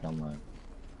 Skylar's back online.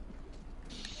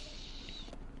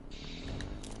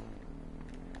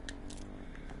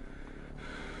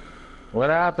 What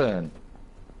happened?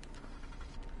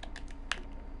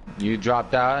 You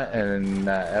dropped out, and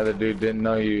that other dude didn't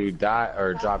know you died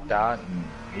or dropped out, and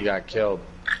he got killed.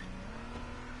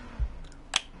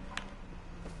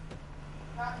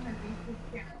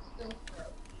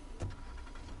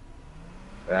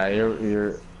 Yeah,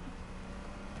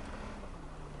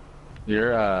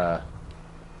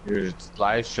 your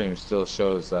live stream still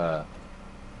shows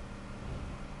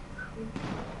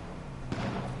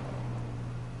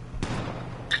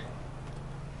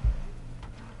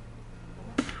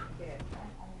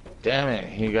damn it,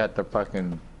 he got the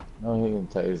fucking no, he can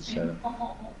tell you to shut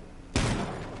up.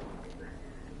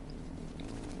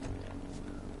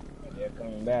 They're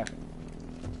coming back.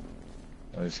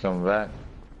 Oh, he's coming back.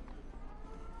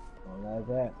 Don't like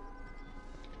that.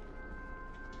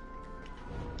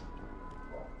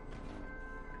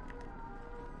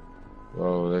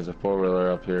 Whoa, there's a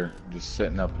four-wheeler up here, just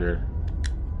sitting up here.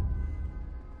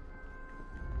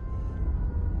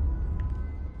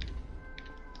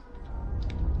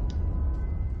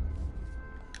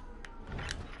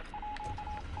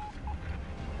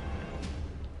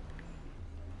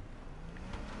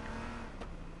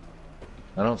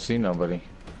 I don't see nobody.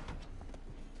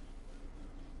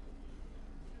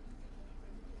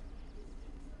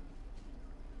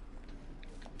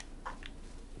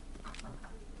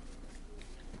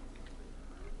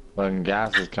 Fucking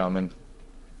gas is coming.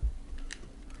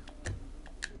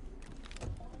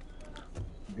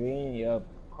 Green, your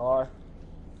car.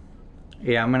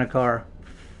 Yeah, I'm in a car.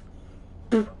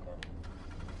 ATV.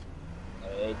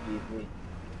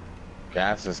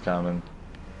 Gas is coming.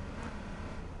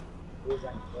 Who's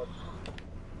on foot?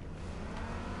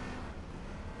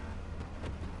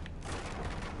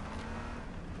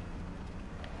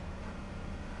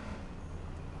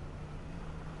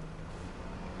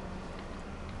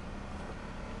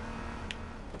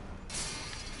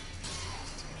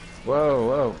 Whoa,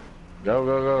 whoa. Go,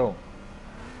 go, go.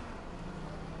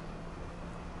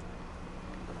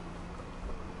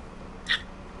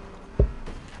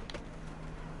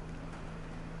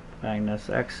 Magnus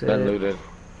Been exit. looted.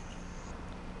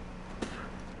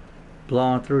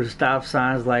 Blowing through the stop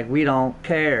signs like we don't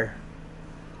care.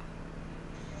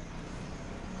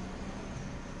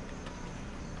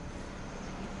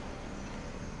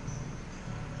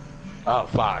 Oh,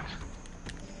 fuck.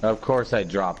 Of course I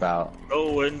drop out.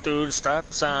 Going through the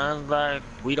stop signs like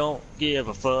we don't give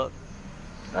a fuck.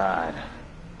 God.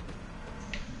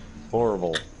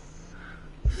 Horrible.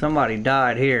 Somebody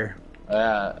died here.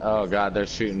 Yeah, oh god, they're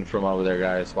shooting from over there,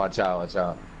 guys. Watch out, watch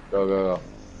out. Go, go, go.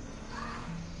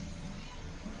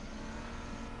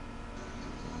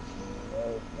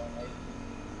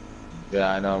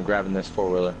 Yeah, I know, I'm grabbing this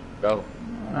four-wheeler. Go.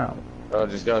 Oh. Go,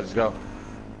 just go, just go.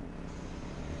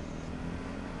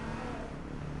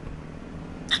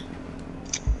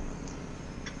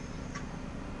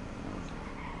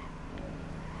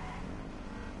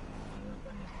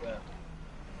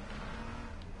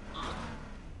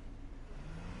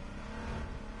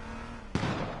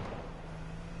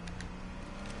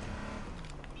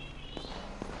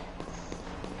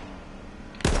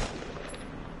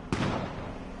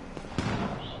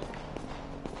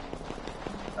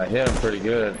 I hit him pretty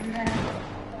good.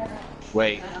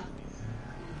 Wait.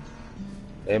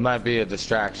 It might be a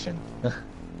distraction.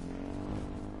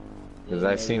 Because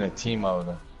I seen a team of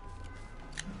them.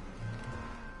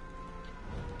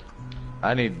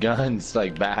 I need guns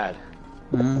like bad.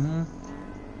 Mm-hmm.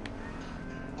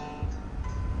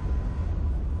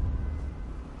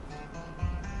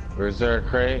 Where's there a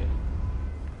crate?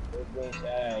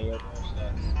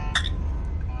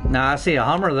 Now I see a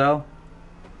Hummer though.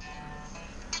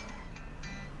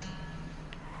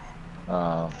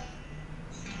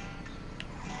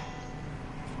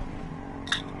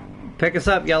 Pick us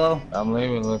up, Yellow. I'm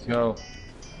leaving, let's go.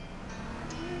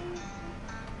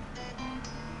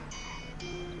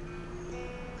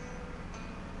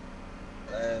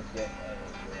 Let's get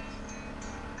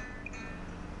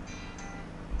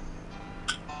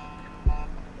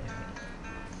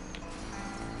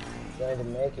trying to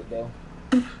make it though.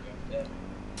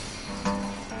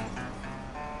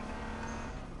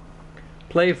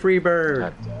 Play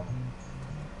Freebird.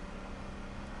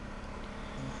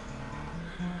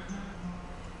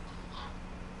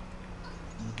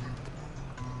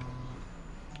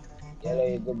 Yellow,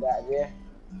 you go back there.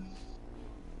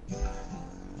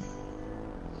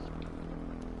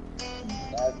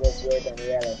 Just wait on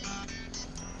yellow.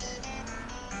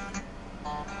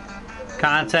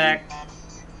 Contact. Yep.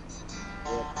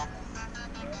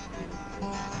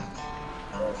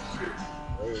 Oh shit.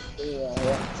 There's three on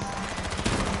here.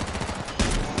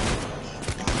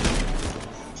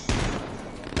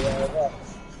 Yeah, yeah.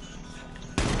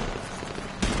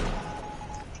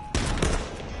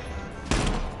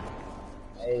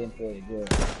 I ain't pretty good.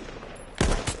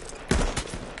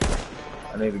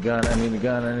 I need a gun, I need a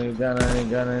gun, I need a gun, I need a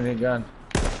gun, I need a gun.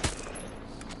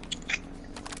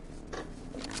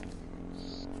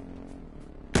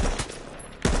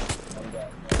 I'm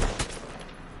back.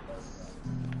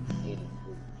 83.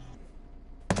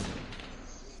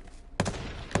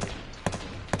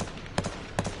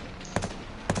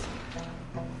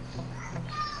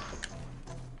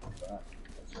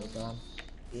 Let's go down.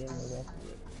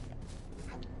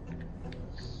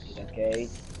 Okay.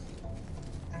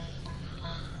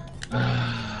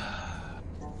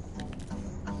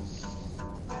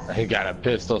 He got a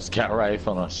pistol, scout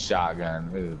rifle, and a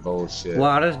shotgun. This is bullshit.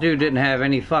 Wow, this dude didn't have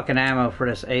any fucking ammo for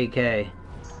this AK.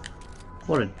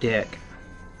 What a dick.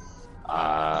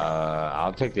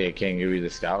 I'll take the AK and give you the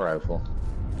scout rifle.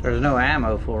 There's no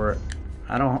ammo for it.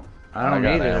 I don't I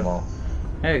need got it. ammo.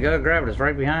 Hey, go grab it. It's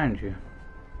right behind you.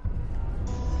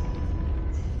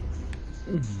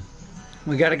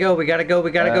 We gotta go. We gotta go.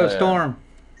 We gotta go. Yeah. Storm.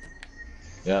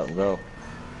 Yeah, go.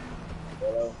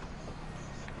 Hello.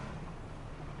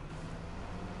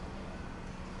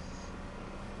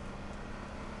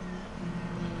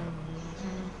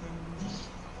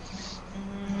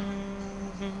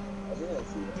 I didn't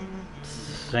see him.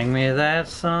 Sing me that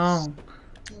song.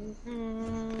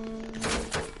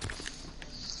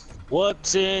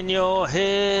 What's in your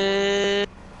head?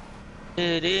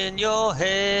 In your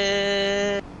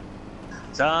head.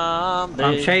 Zombie.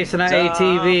 I'm chasing an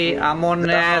ATV. I'm on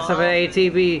the ass of an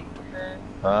ATV.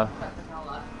 Huh?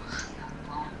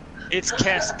 It's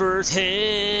Casper's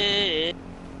head.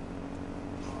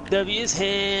 W's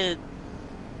head.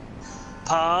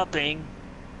 Popping.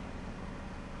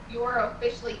 You are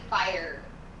officially fired.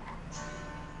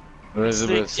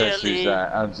 Elizabeth Stick says she's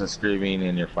jelly. I'm just screaming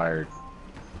and you're fired.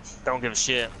 Don't give a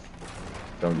shit.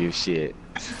 Don't give shit.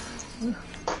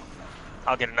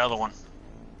 I'll get another one.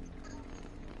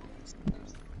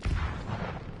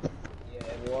 Yeah,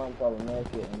 everyone probably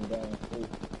make it and down sleep.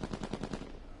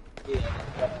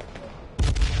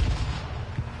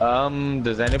 Yeah.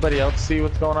 Does anybody else see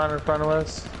what's going on in front of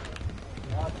us?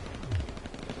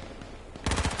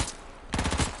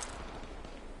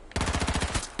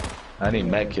 I need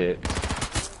med kit.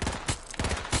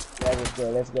 Yeah, let's go,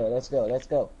 let's go, let's go, let's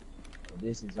go.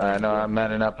 This is I know, I'm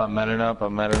manning up, I'm manning up,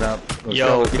 I'm manning up. Let's Yo,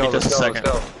 go, let's give go, me just let's a go, let's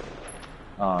second. go.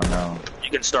 Oh no. You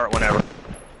can start whenever.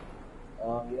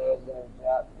 Yellow's gonna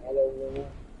drop, yellow running.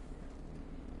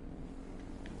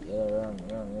 Yellow run.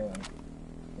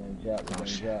 Gonna drop, we're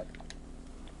gonna drop.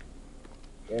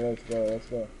 Yeah, let's go, let's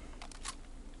go.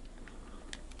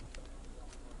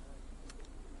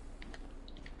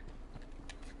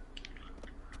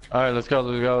 Alright, let's go,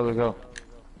 let's go, let's go.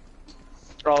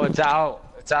 Oh, it's out.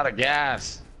 It's out of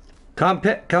gas. Come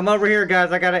over here,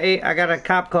 guys. I got a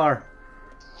cop car.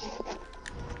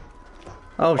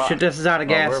 Oh shit, this is out of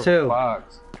gas we're too.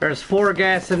 fucked. There's 4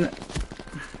 gas in.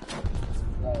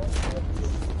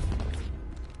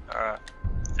 Alright.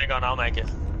 Hang on, I'll make it.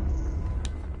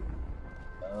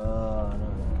 No.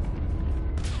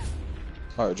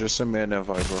 Alright, just send me an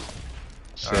invite, bro.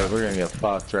 Shit, we're gonna get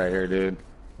fucked right here, dude.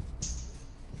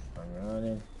 I'm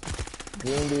running.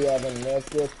 Green, do you have a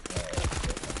medkit?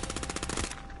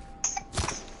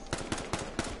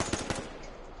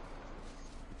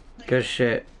 Good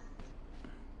shit.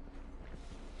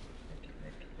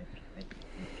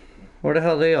 Where the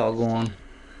hell they all going?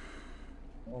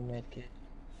 No medkit.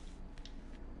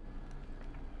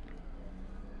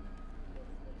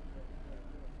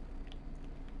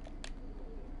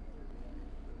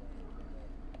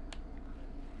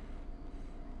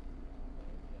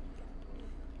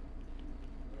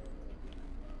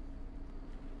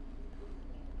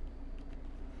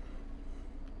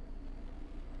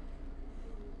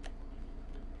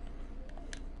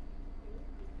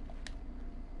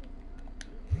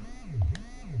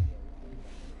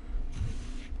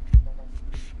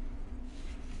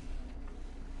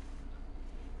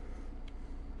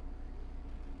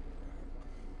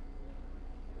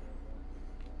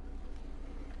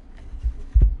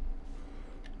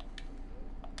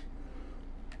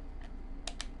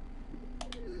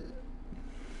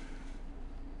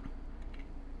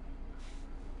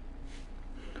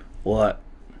 What?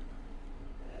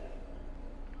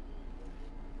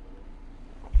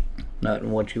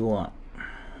 Nothing. What you want?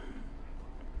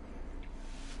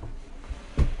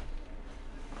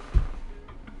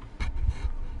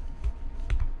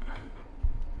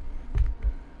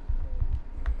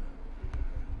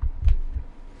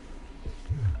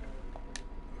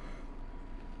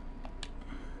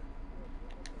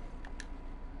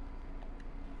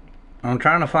 I'm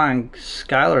trying to find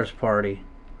Skylar's party.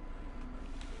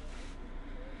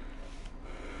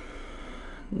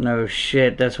 No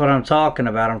shit, that's what I'm talking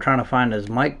about. I'm trying to find his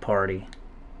mic party.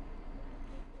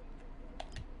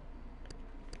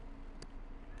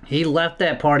 He left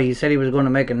that party. He said he was going to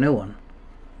make a new one.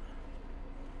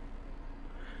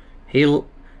 He,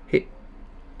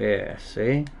 yeah,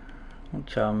 see? Don't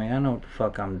tell me. I know what the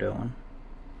fuck I'm doing.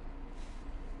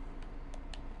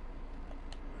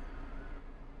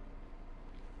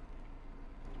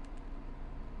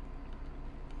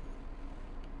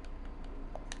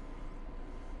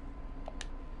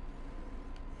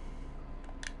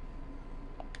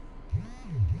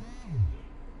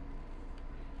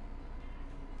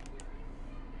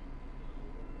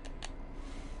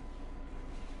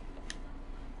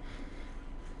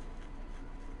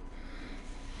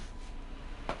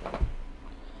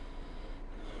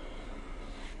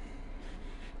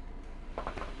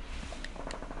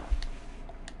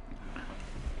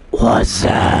 What's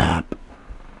up?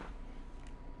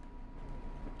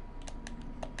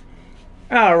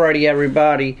 Alrighty,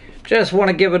 everybody. Just want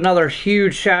to give another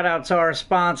huge shout out to our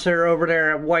sponsor over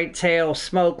there at Whitetail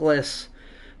Smokless,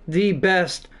 the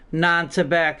best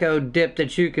non-tobacco dip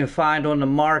that you can find on the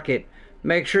market.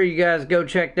 Make sure you guys go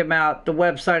check them out. The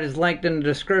website is linked in the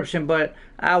description, but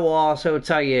I will also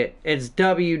tell you it's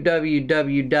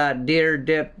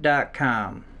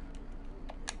www.deerdip.com.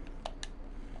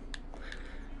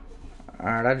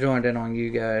 Alright, I joined in on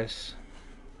you guys.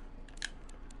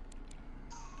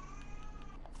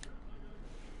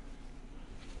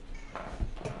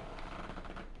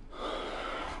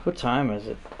 What time is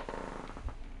it?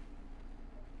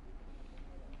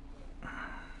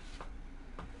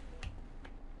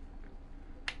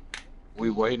 Are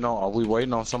we waiting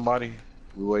on somebody?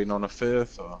 We waiting on the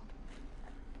 5th or?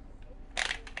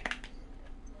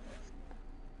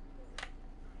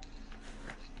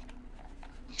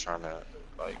 I'm trying to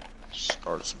like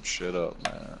start some shit up,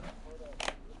 man.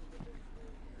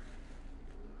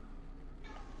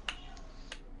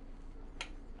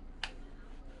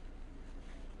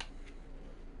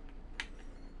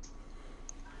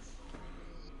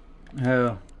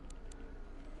 Oh.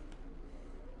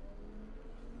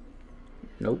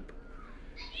 Nope.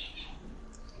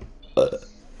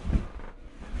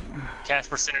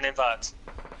 Casper sending invites.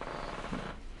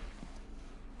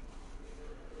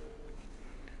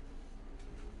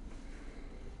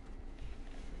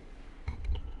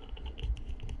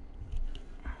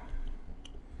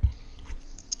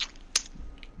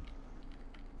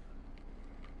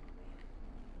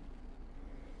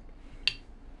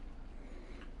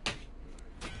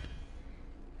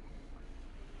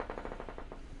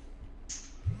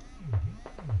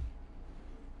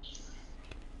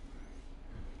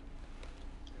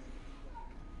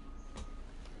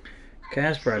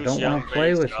 Casper, I don't want to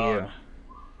play with you.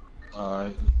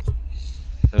 Alright.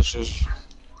 Let's just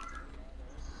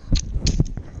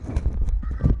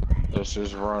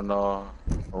run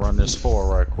this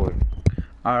 4 right quick.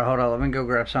 Alright, hold on. Let me go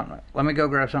grab something. Let me go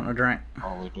grab something to drink.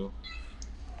 Oh, we do.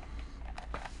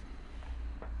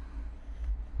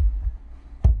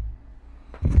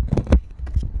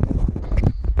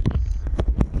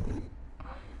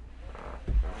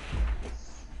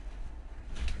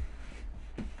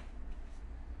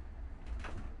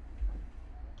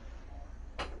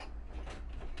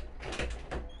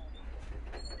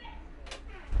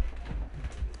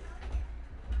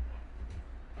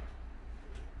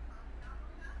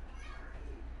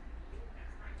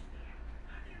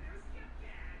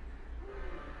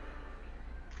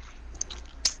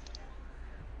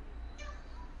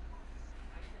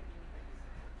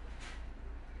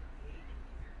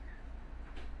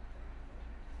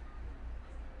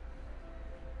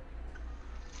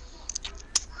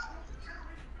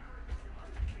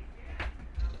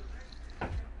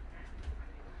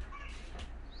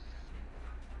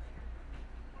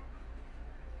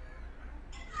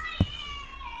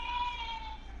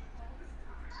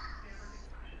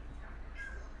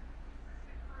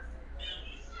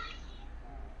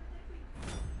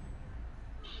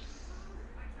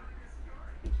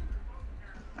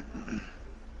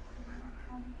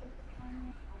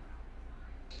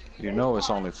 You know it's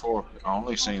only 4. I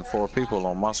only seen 4 people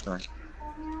on my screen.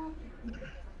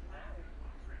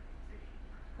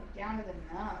 Down to the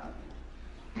nub.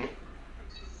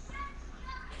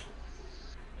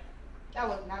 That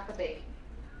was not the bait.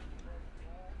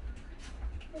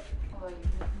 Oh, you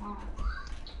mom.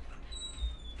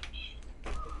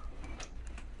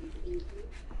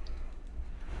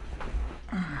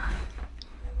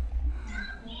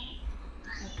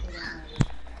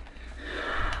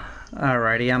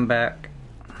 Alrighty, I'm back.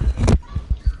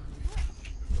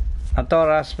 thought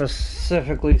I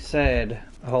specifically said,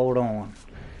 hold on.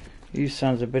 You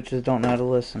sons of bitches don't know how to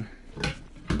listen.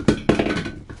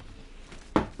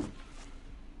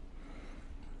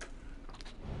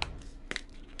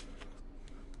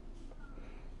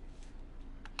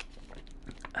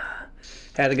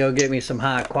 Had to go get me some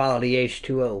high quality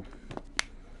H2O.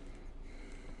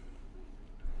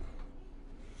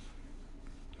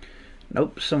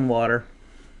 Nope, some water.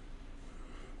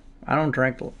 I don't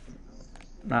drink,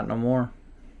 not no more.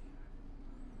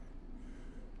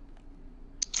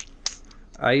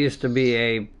 I used to be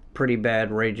a pretty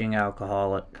bad raging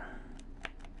alcoholic.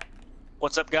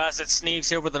 What's up, guys? It's Sneeves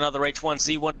here with another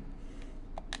H1Z1.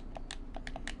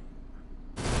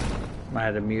 I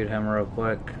had to mute him real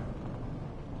quick.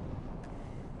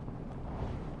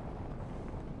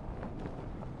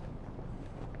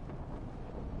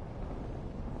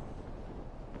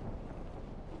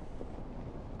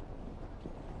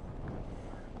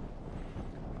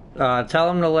 Tell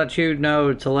him to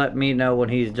let me know when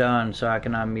he's done so I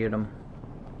can unmute him.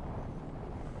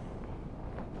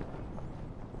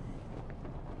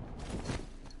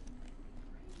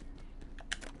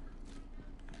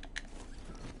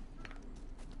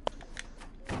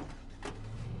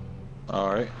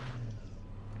 All right.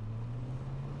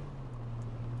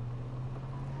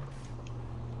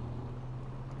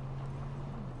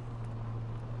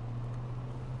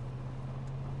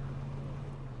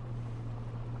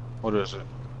 What is it?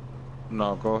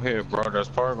 No, go ahead, bro. That's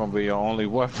probably gonna be your only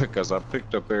weapon because I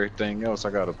picked up everything else.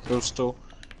 I got a pistol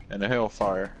and a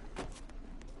Hellfire.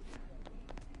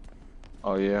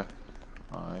 Oh yeah.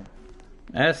 All right.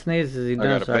 Ask Sneeze as he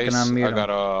done so I can unmute him.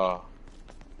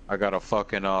 I got a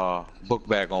fucking book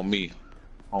bag on me,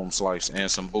 home slice,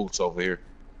 and some boots over here.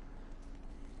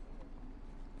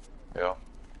 Yeah,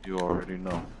 you already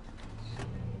know.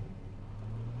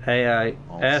 Hey,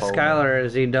 ask Skylar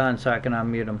is he done so I can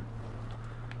unmute him.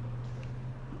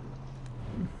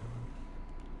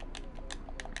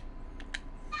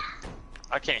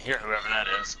 I can't hear whoever that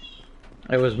is.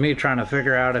 It was me trying to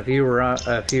figure out if you were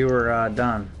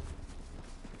done.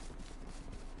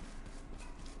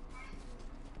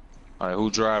 All right,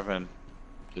 who driving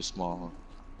this small one?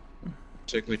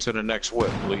 Take me to the next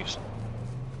whip, please.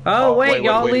 Oh, wait,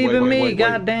 y'all leaving me?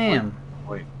 Goddamn.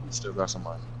 Wait, we still got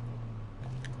somebody.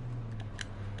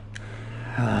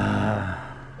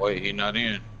 Wait, he not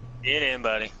in. Get in,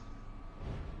 buddy.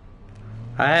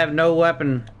 I have no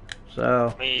weapon,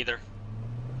 so. Me either.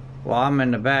 Well, I'm in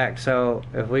the back, so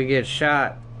if we get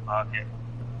shot. Okay.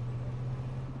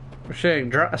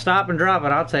 Shit, stop and drop it.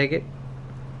 I'll take it.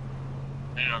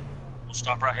 Yeah, we'll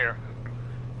stop right here.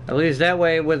 At least that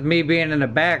way, with me being in the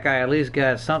back, I at least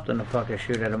got something to fucking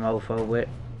shoot at a mofo with.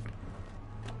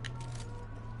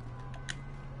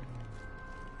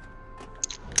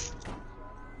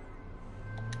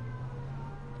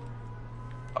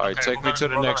 Alright, Okay, take me to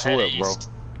the next whip, bro. east.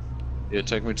 Yeah,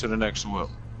 take me to the next whip.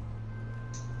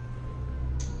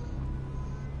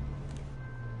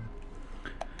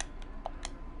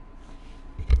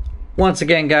 Once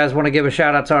again, guys, want to give a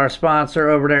shout out to our sponsor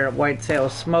over there at Whitetail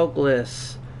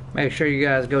Smokless. Make sure you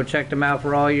guys go check them out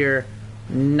for all your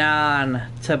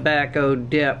non-tobacco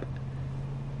dip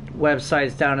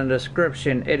websites down in the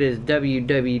description. It is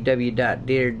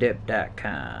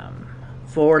www.deerdip.com.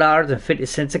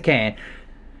 $4.50 a can.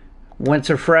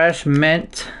 Winter Fresh,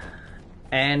 mint,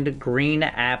 and green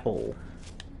apple.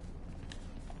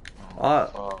 My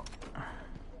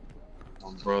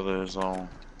brother is on.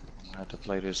 I have to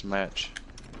play this match.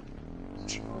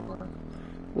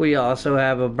 We also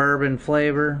have a bourbon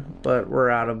flavor, but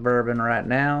we're out of bourbon right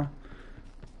now.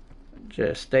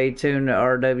 Just stay tuned to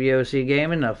RWOC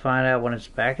Gaming to find out when it's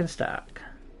back in stock.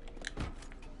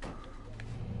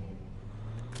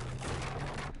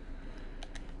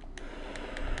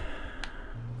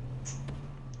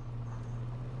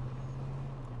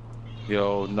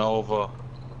 Yo, Nova,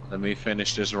 let me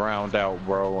finish this round out,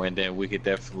 bro, and then we could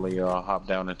definitely hop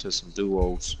down into some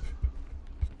duos.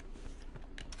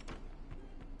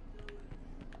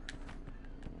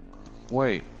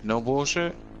 Wait, no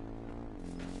bullshit?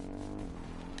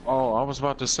 Oh, I was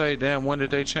about to say, damn, when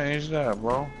did they change that,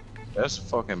 bro? That's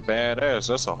fucking badass.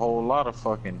 That's a whole lot of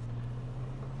fucking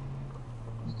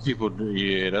people.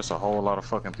 Yeah, that's a whole lot of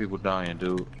fucking people dying,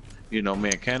 dude. You know,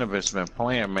 man, Cannabis been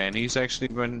playing, man. He's actually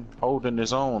been holding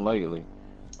his own lately.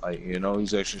 Like, you know,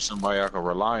 he's actually somebody I can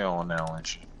rely on now and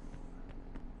shit.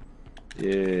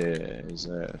 Yeah, his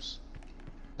ass.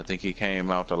 I think he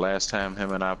came out the last time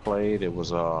him and I played. It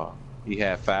was, he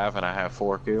had 5 and I had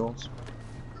 4 kills.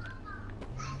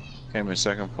 Came in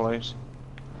 2nd place.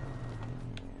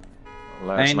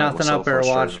 Ain't nothing up there,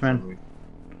 Watchman.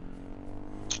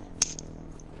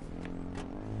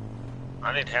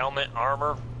 I need helmet,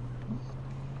 armor,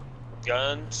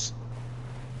 guns.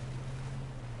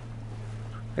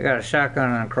 I got a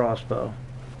shotgun and a crossbow.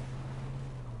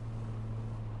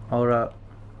 Hold up.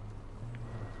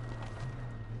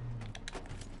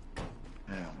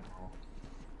 Damn, bro.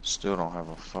 Still don't have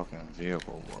a fucking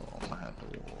vehicle, bro. I'm gonna have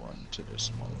to run to this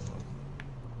motherfucker.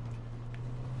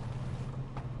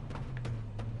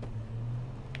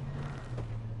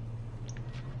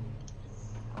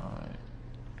 Alright.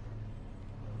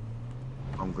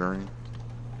 I'm green.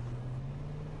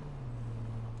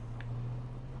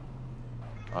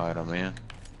 Alright, I'm in.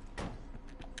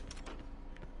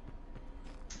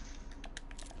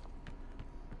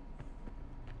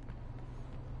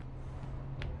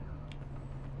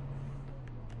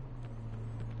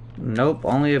 Nope,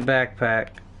 only a backpack.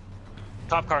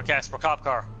 Cop car, Casper, cop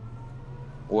car.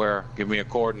 Where? Give me a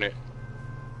coordinate.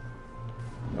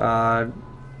 Where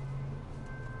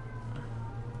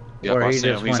Yep, I he see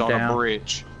him. just He's went on down. the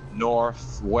bridge.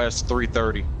 Northwest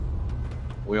 330.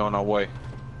 We on our way.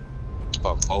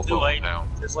 Fuck, both Too of late. them now.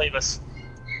 Just leave us.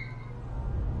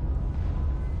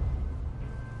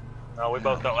 No, we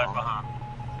both got left behind.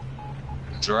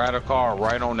 Drive the car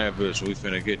right on that bitch. We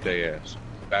finna get their ass.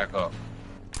 Back up.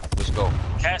 Let's go.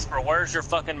 Casper, where's your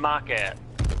fucking mic at?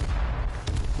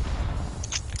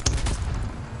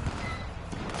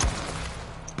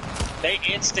 They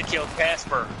insta-killed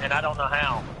Casper, and I don't know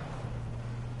how.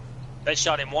 They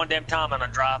shot him one damn time on a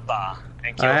drive-by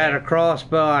and killed I had a him.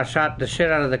 crossbow. I shot the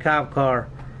shit out of the cop car.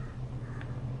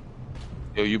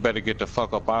 Yo, you better get the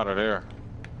fuck up out of there.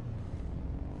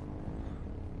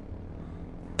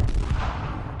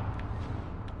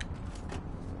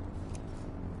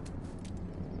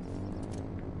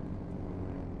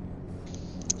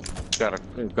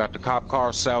 Got the cop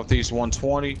car southeast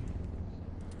 120,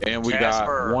 and we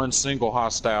Jasper. got one single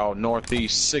hostile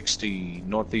northeast 60,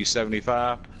 northeast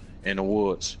 75 in the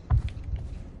woods.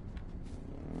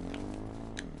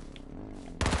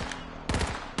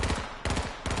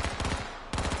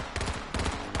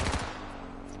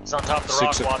 It's on top of the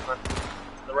Six rock, o- Watman.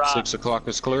 The rock. 6 o'clock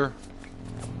is clear.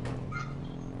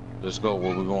 Let's go.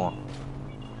 Where we going?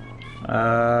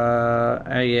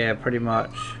 Yeah, pretty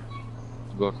much.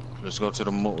 Go. Let's go to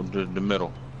the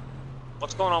middle.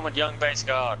 What's going on with Young Base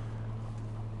God?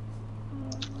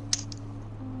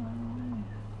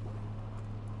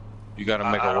 You gotta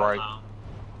make I a don't right. know.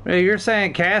 Hey, you're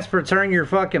saying Casper, turn your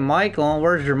fucking mic on.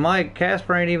 Where's your mic?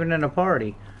 Casper ain't even in the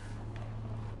party.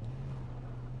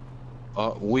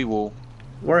 We will.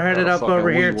 We're headed up Motherfucking over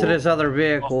here we to will. this other Well,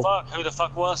 vehicle. fuck. Who the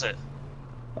fuck was it?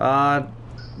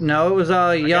 No, it was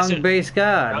a guess young it- base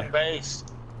god. Young Base.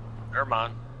 Never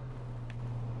mind.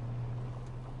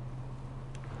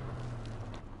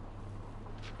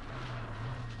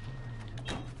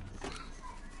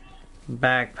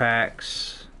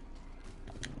 Backpacks.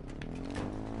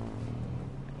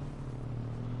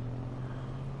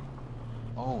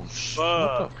 Oh shit!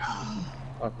 Fuck.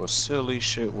 What the silly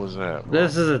shit was that? Bro?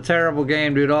 This is a terrible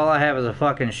game, dude. All I have is a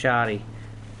fucking shotty.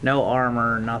 No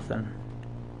armor or nothing.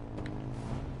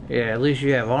 Yeah, at least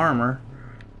you have armor.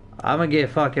 I'm gonna get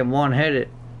fucking one-headed.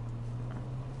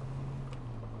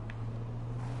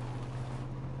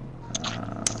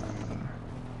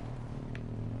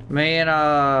 Me and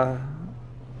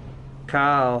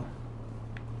Kyle.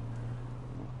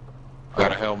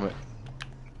 Got a helmet.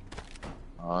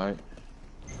 Alright.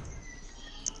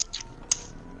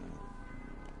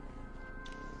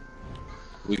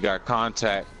 We got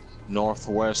contact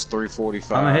northwest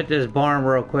 345. I'm gonna hit this barn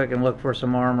real quick and look for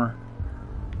some armor.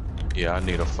 Yeah, I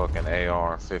need a fucking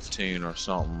AR-15 or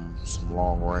something, some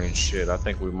long range shit. I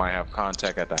think we might have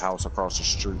contact at the house across the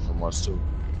street from us too.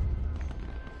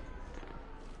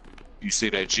 You see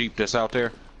that Jeep that's out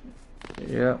there?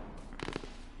 Yep.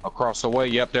 Across the way,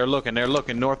 yep, they're looking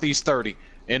northeast 30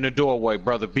 in the doorway,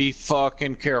 brother. Be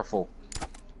fucking careful.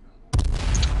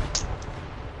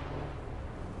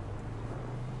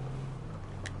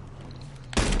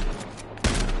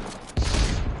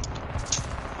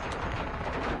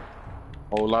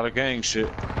 Whole lot of gang shit.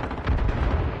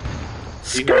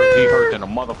 He hurt than a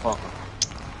motherfucker.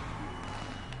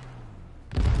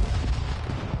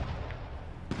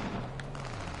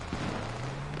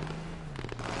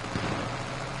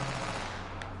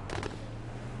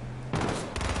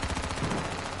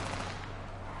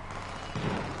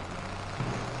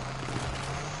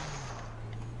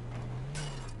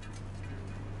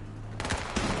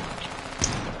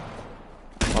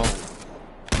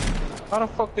 How the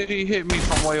fuck did he hit me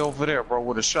from way over there, bro,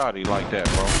 with a shotty like that,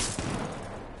 bro?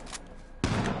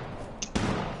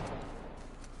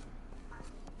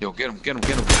 Yo, get him, and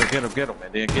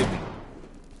then get me.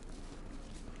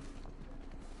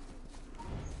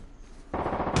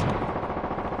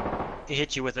 He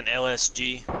hit you with an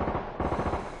LSG.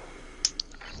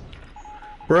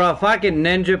 Bro, if I can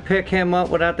ninja pick him up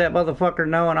without that motherfucker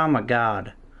knowing, I'm a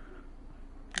god.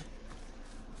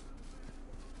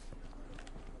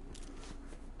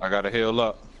 I gotta heal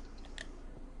up.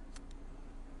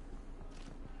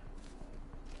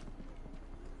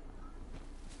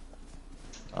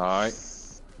 Alright.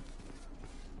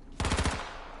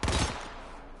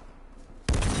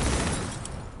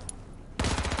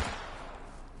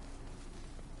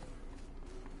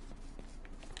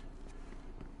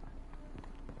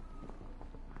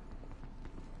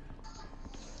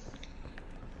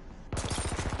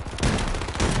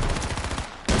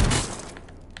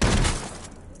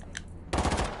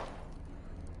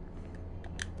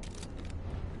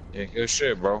 Yeah, good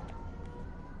shit, bro.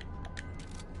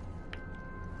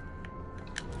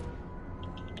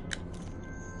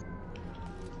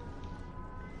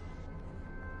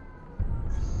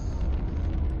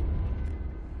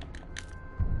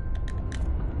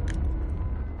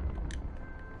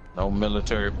 No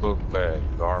military book bag,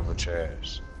 garbage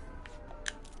ass.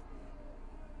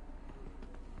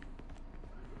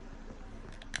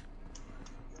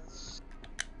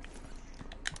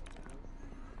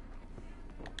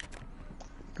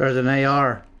 There's an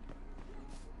AR.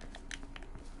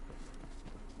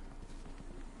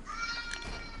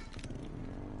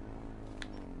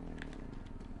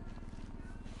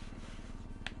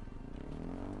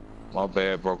 My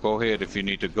bad, bro. Go ahead if you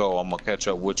need to go. I'm gonna catch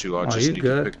up with you. I Oh, just you need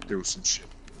good. to pick through some shit.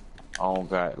 I don't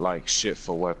got like shit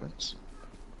for weapons.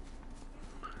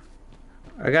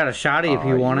 I got a shotty if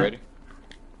you want ready? it.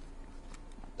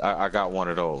 I got one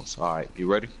of those. Alright,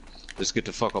 you ready? Let's get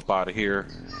the fuck up out of here.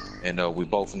 And we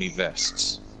both need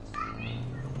vests.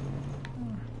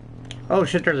 Oh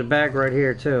shit, there's a bag right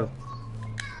here too.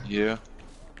 Yeah.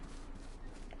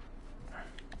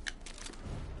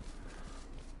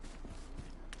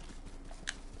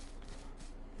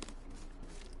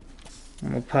 I'm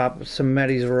gonna pop some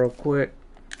medis real quick.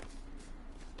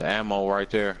 The ammo right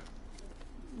there.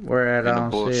 Where at? In I the don't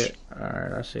bush. see it.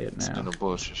 Alright, I see it It's in now. the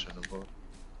bush. It's in the bush.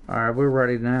 Alright, we're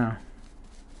ready now.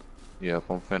 Yep,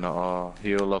 I'm finna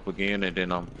heal up again and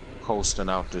then I'm coasting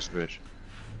out this bitch.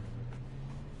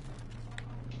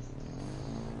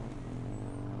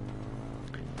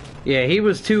 Yeah, he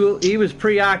was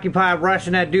preoccupied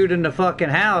rushing that dude in the fucking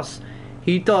house.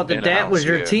 He thought that In the that was house,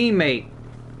 your yeah. teammate.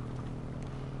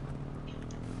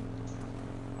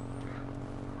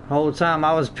 Whole time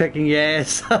I was picking your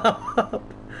ass up.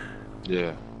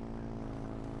 Yeah.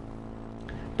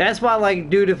 That's why, like,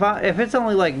 dude, if it's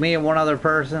only like me and one other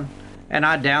person, and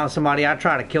I down somebody, I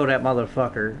try to kill that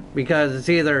motherfucker because it's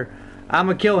either I'm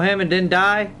gonna kill him and then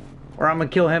die, or I'm gonna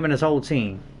kill him and his whole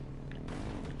team.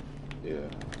 Yeah.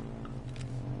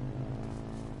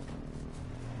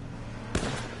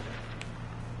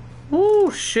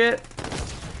 Ooh, shit.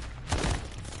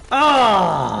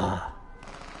 Ah.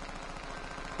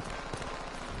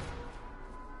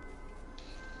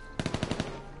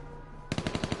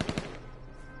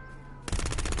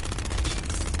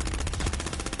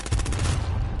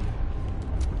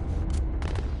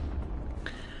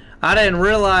 I didn't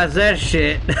realize that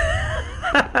shit.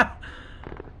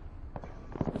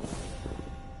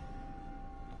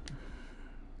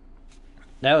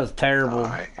 That was terrible.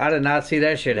 Alright. I did not see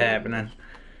that shit happening.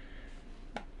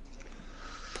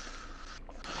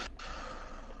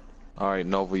 Alright,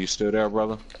 Nova, you still there,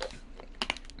 brother?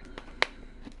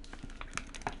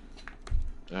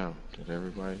 Damn, did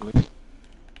everybody leave?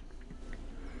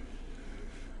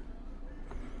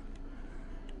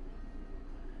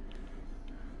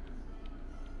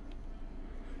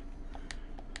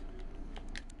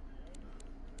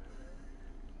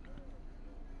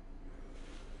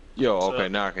 Yo, okay,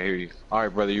 now I can hear you.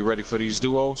 Alright, brother, you ready for these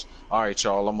duos? Alright,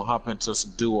 y'all, I'm gonna hop into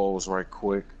some duos right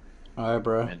quick. Alright,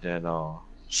 bro. And then,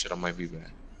 shit, I might be back.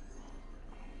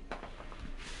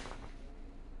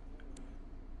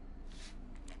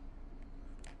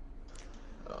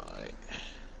 Alright.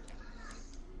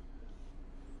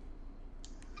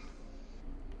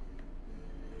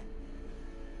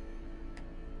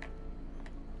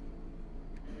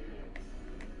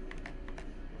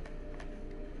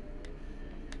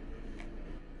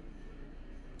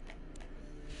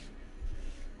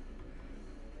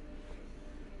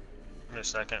 Give me a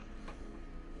second.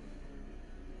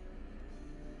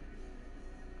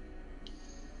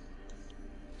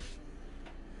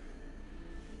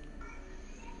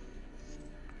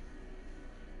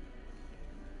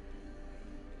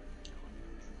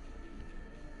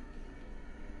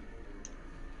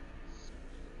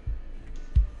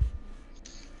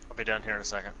 I'll be down here in a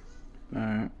second.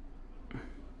 Alright.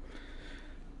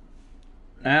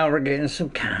 Now we're getting some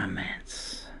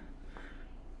comments.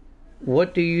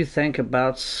 What do you think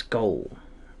about Skull?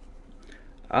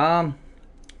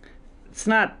 It's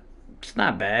not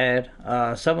bad.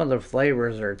 Some of the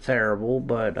flavors are terrible,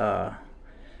 but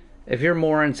if you're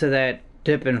more into that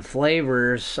dipping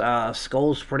flavors,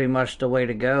 Skull's pretty much the way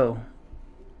to go.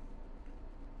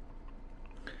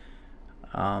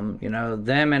 You know,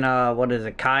 them and what is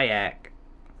it, Kayak?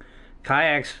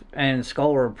 Kayaks and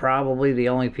Skull are probably the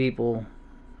only people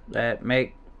that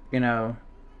make, you know,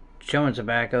 chewing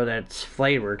tobacco that's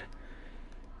flavored.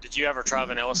 Did you ever try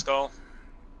Vanilla Skull?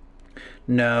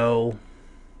 No.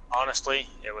 Honestly,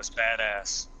 it was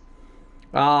badass.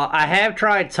 I have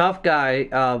tried Tough Guy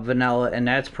vanilla, and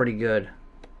that's pretty good.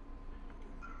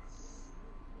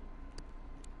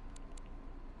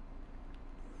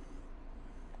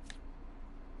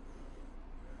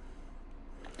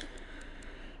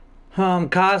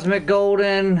 Cosmic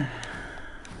Golden.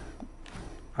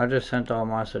 I just sent all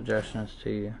my suggestions to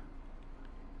you.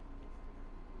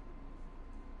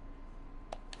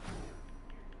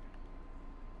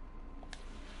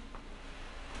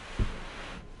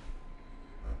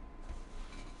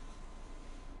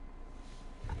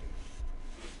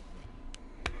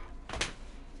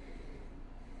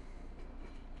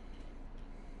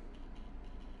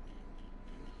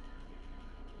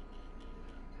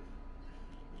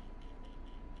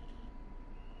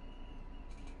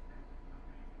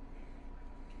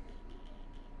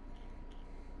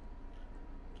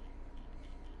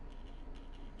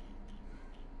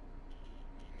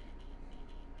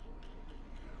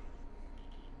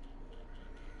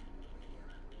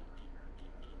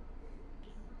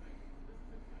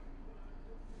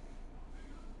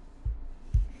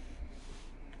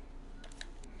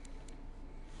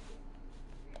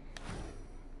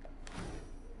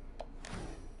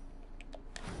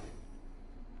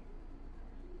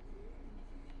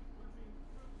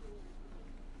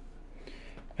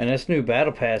 And this new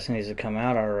battle pass needs to come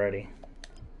out already.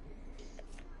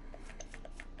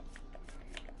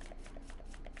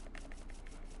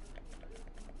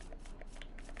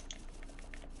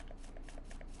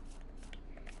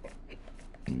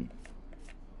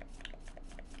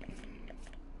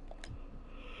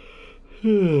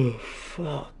 Oh,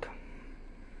 fuck.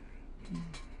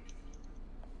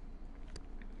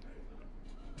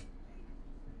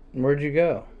 Where'd you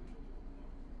go?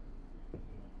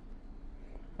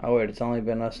 Oh wait, it's only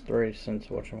been us three since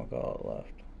whatchamacallit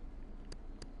left.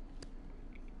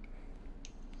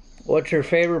 What's your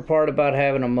favorite part about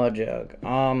having a mud jug?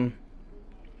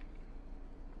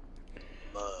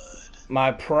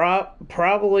 Mud.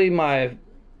 Probably my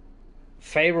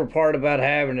favorite part about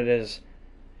having it is,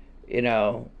 you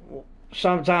know,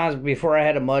 sometimes before I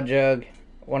had a mud jug,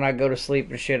 when I go to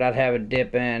sleep and shit, I'd have a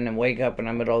dip in and wake up in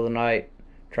the middle of the night,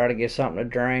 try to get something to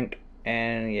drink,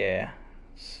 and yeah,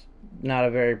 it's not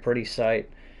a very pretty sight.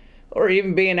 Or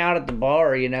even being out at the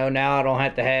bar, you know, now I don't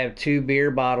have to have 2 beer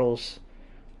bottles.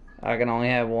 I can only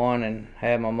have one and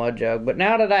have my mud jug. But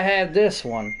now that I have this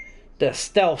one, the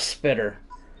Stealth Spitter,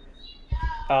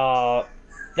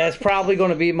 that's probably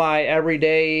going to be my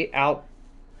everyday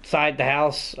outside the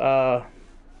house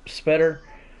spitter.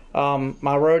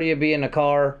 My roadie will be in the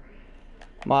car.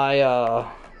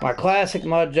 My classic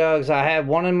mud jugs, I have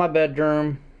one in my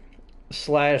bedroom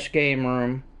 / game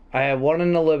room. I have one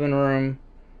in the living room.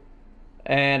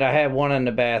 And I have one in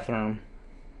the bathroom.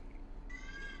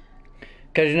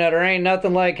 Because, you know, there ain't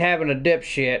nothing like having a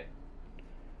dipshit.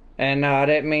 And I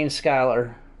didn't mean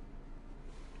Skylar.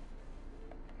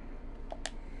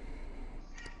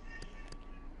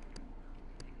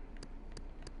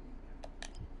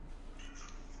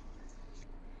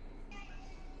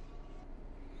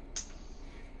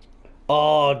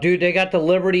 Oh, dude, they got the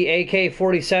Liberty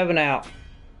AK-47 out.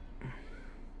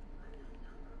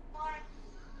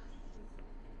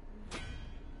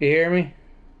 You hear me?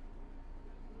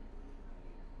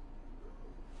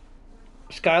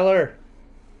 Skylar.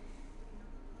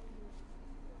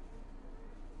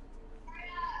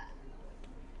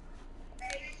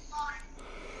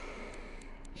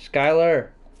 Skylar.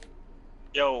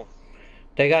 Yo.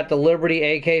 They got the Liberty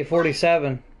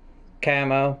AK-47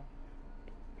 camo.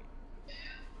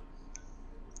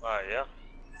 Yeah.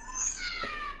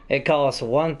 It costs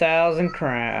 1,000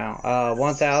 crown.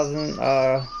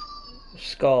 1,000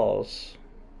 skulls.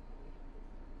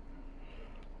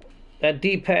 That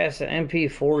D-Pass and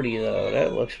MP40 though,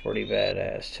 that looks pretty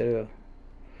badass too.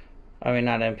 I mean,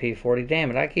 not MP40.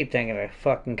 Damn it, I keep thinking of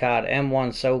fucking COD M1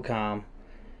 SOCOM.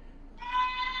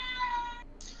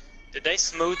 Did they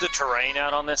smooth the terrain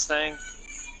out on this thing?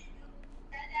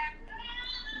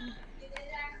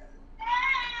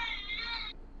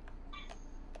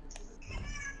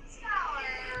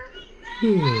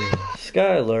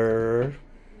 Skylar.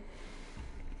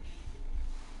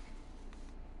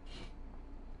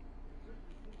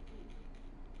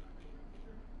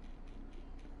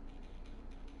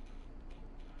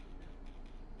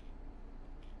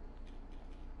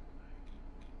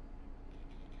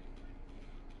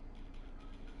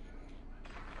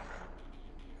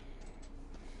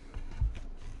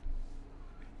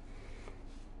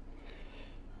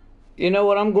 You know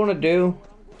what I'm gonna do?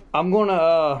 I'm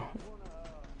gonna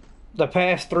the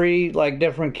past 3 like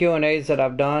different Q&As that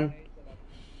I've done,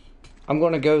 I'm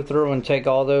gonna go through and take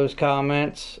all those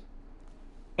comments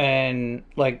and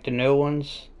like the new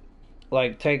ones,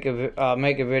 like make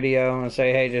a video and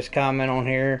say, hey, just comment on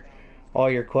here,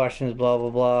 all your questions, blah blah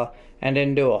blah, and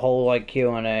then do a whole like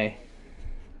Q&A.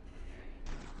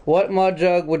 What mud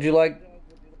jug would you like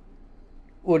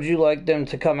them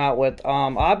to come out with?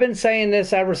 I've been saying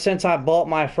this ever since I bought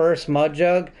my first mud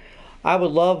jug. I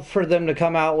would love for them to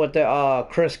come out with the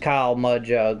Chris Kyle mud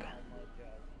jug.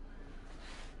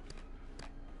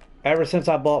 Ever since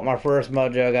I bought my first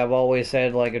mud jug, I've always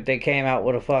said, like, if they came out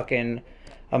with a fucking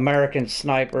American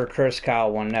Sniper Chris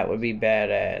Kyle one, that would be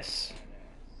badass.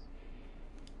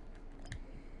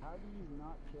 How do you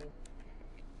not kill?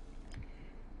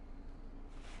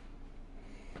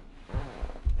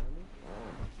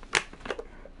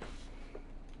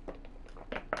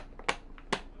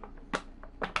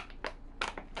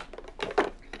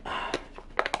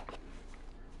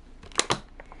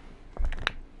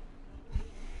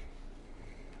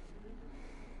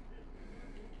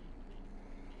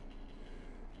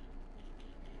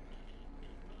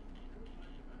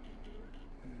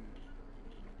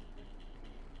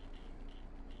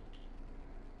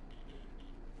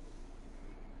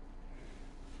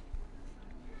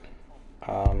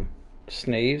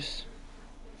 Sneeze.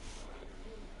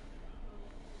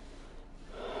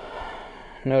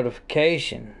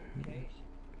 Notification.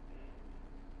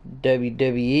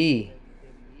 WWE.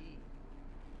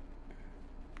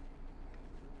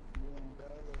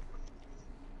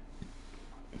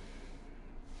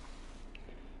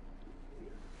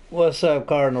 What's up,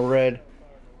 Cardinal Red?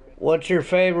 What's your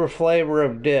favorite flavor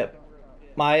of dip?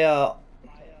 My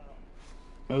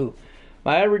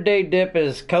my everyday dip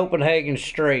is Copenhagen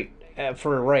straight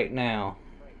for right now.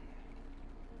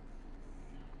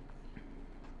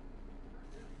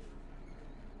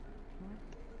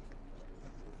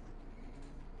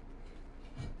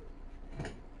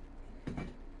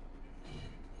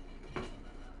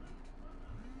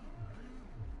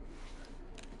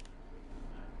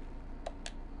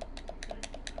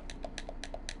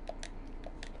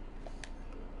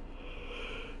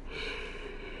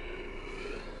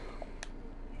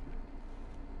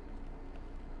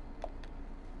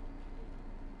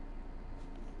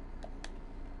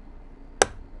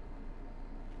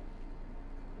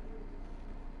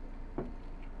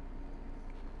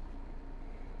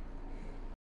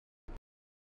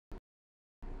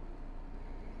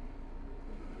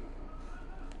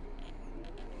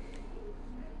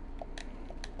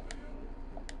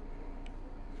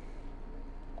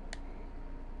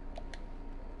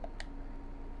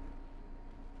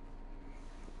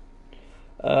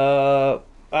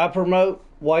 I promote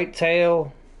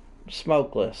Whitetail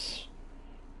Smokless.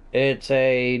 It's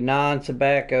a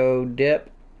non-tobacco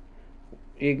dip.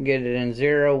 You can get it in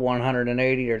 0,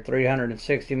 180, or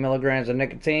 360 milligrams of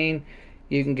nicotine.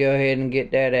 You can go ahead and get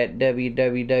that at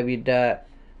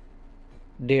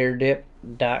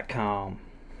www.deerdip.com.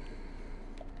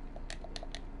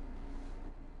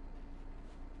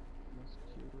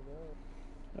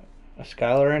 A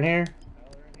Skylar in here?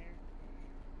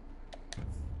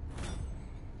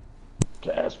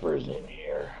 Casper's in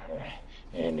here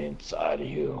and inside of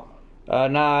you.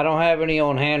 Nah, I don't have any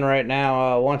on hand right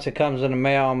now. Once it comes in the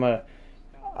mail, I'm gonna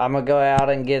go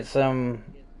out and get some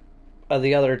of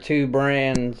the other 2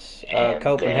 brands,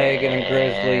 Copenhagen and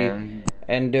Grizzly,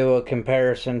 and do a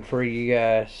comparison for you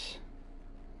guys.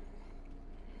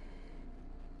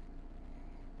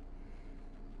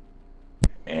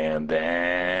 And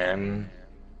then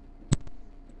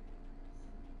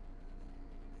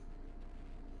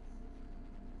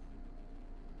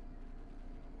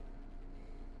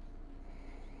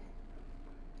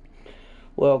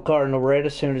Well, Cardinal Red,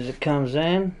 as soon as it comes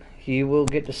in, you will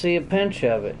get to see a pinch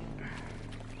of it.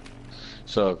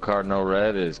 so Cardinal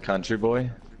Red is Country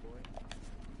Boy?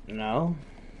 No.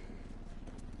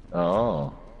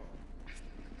 Oh.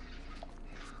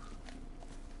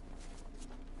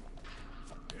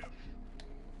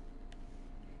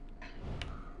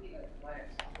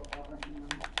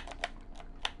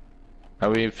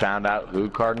 Have we found out who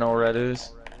Cardinal Red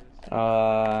is?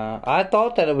 I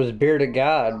thought that it was Bearded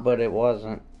God, but it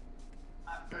wasn't.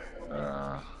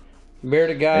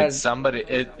 Bearded God. It's somebody.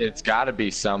 It's got to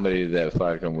be somebody that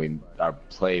fucking we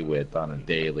play with on a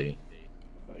daily.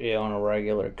 Yeah, on a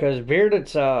regular. Because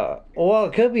Bearded's, well,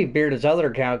 it could be Bearded's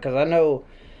other account, because I know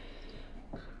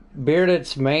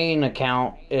Bearded's main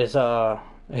account is,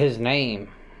 his name.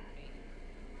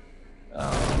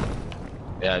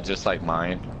 Yeah, just like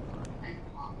mine.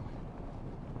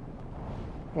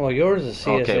 Well, yours is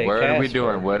CSA Okay, what are we Casper.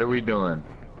 doing? What are we doing?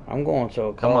 I'm going to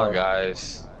a car. Come on,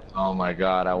 guys. Oh my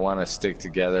god, I want to stick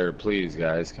together. Please,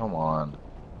 guys, come on.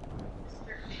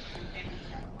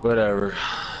 Whatever.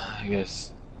 I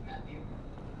guess.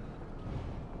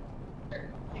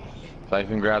 If I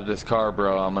can grab this car,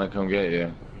 bro, I'm gonna come get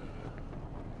you.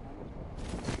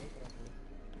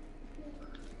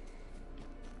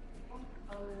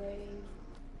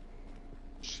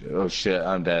 Oh shit,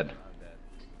 I'm dead.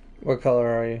 What color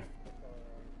are you?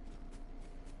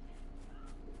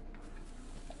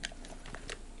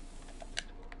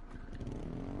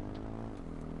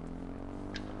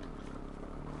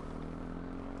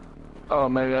 Oh,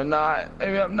 maybe I'm not.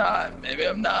 Maybe I'm not. Maybe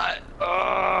I'm not.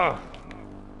 Oh.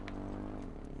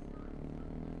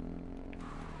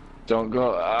 Don't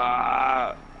go.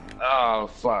 Ah. Oh,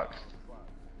 fuck.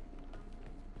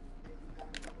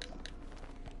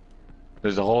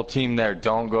 There's a whole team there.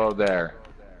 Don't go there.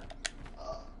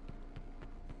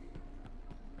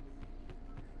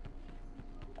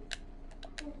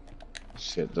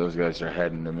 Shit, those guys are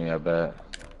heading to me, I bet.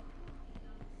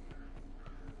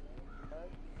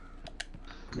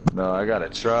 No, I got a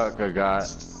truck I got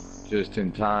just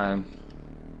in time.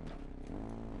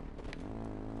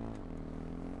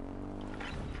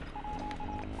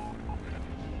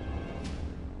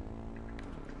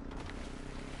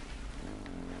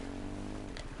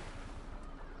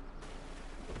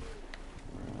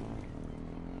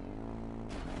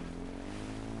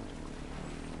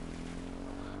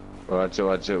 Watch it,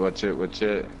 watch it, watch it, watch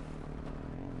it.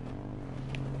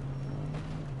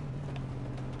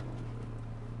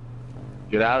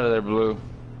 Get out of there, Blue.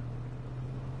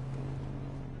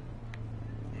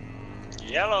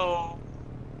 Yellow.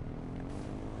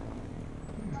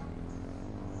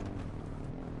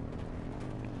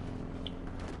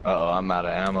 Uh-oh, I'm out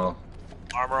of ammo.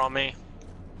 Armor on me.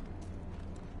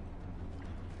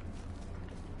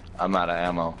 I'm out of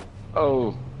ammo.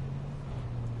 Oh.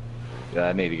 Yeah,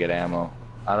 I need to get ammo.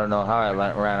 I don't know how I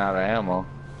ran out of ammo.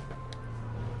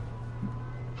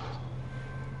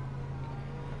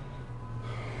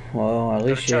 Well, at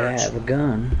least you church. have a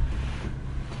gun.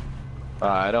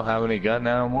 I don't have any gun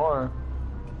now more.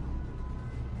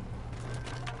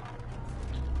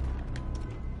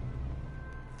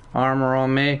 Armor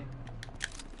on me.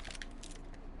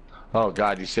 Oh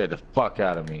god, you scared the fuck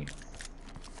out of me.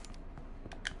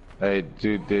 Hey,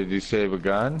 dude, did you save a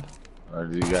gun? Or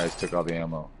did you guys took all the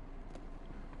ammo?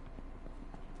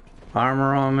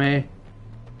 Armor on me.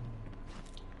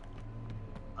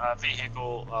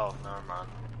 Vehicle. Oh, never mind.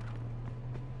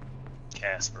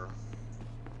 Casper.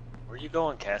 Where you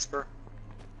going, Casper?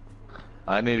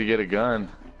 I need to get a gun.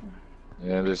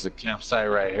 Yeah, there's a campsite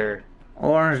right here.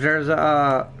 Orange, there's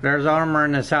armor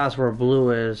in this house where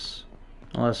Blue is.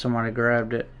 Unless somebody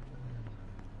grabbed it.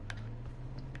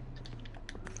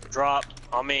 Drop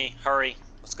on me. Hurry.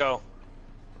 Let's go.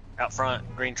 Out front.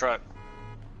 Green truck.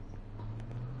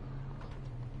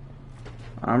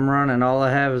 I'm running. All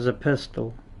I have is a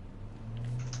pistol.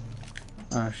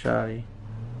 Oh, shoddy.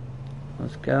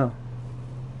 Let's go.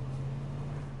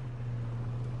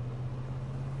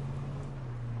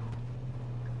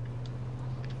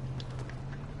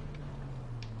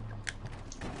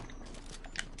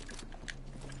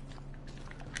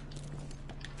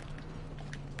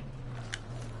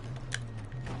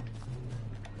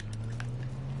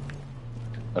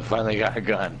 I finally got a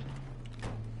gun.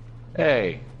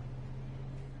 Hey.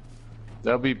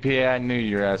 WPA, I knew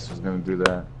your ass was gonna do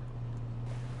that.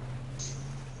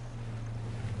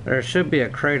 There should be a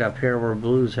crate up here where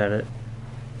Blue's headed.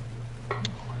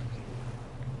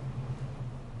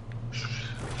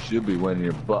 Should be one in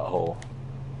your butthole.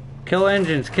 Kill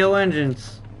engines, kill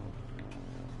engines.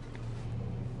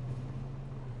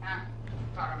 Got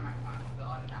on my phone, fill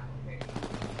out an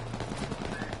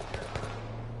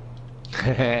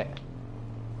application.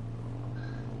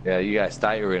 Yeah, you guys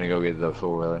thought you were gonna go get the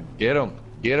four-wheeler. Get them.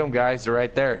 Get them, guys. They're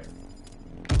right there.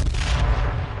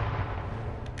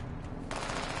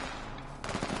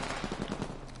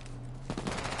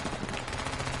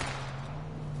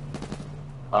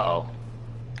 Uh-oh.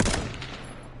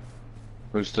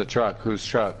 Who's the truck? Whose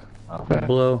truck? Okay.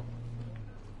 Blue.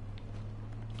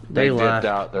 They dipped left.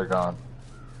 out. They're gone.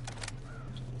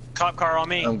 Cop car on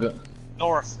me. I'm good.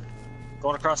 North.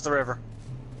 Going across the river.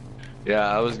 Yeah,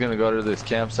 I was gonna go to this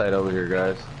campsite over here,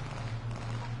 guys.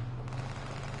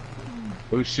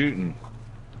 Who's shooting?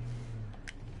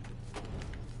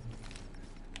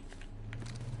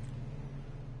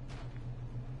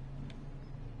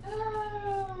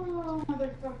 Oh,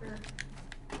 motherfucker.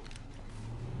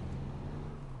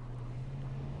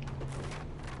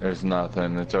 There's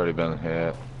nothing. It's already been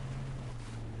hit.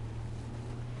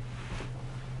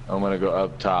 I'm gonna go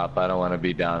up top. I don't want to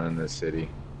be down in this city.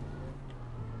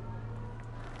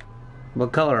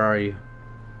 What color are you?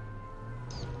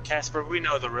 Casper, we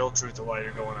know the real truth of why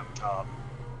you're going up top.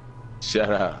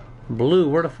 Shut up. Blue.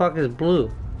 Where the fuck is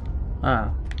blue?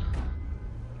 Oh.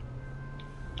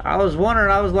 I was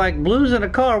wondering, I was like, blue's in a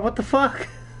car, what the fuck?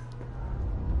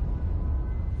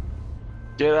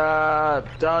 Get up!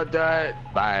 Don't do it!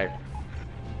 Bye.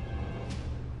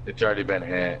 It's already been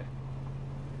hit.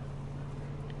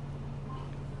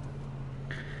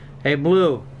 Hey,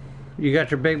 Blue, you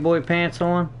got your big boy pants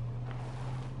on?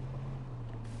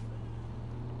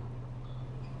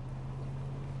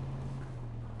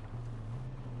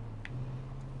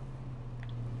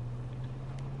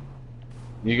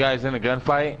 You guys in a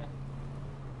gunfight?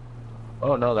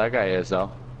 Oh no, that guy is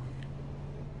though.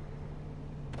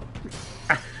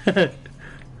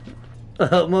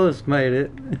 Almost made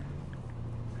it.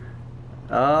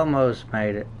 Almost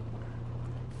made it.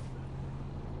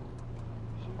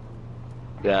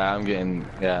 Yeah, I'm getting,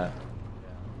 yeah.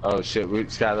 Oh shit,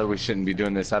 Skylar, we shouldn't be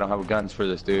doing this. I don't have guns for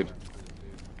this dude.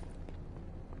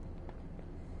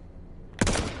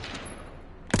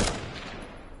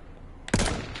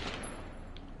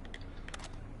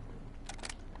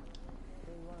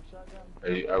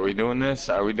 Are we doing this?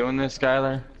 Are we doing this,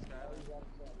 Skylar?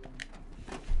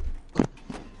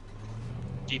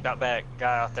 Jeep out back.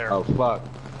 Guy out there. Oh fuck.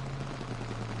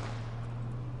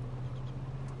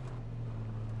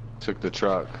 Took the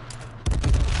truck.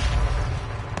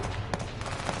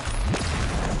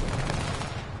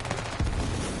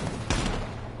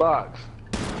 Fuck.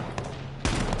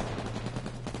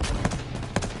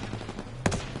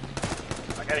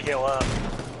 I gotta heal up.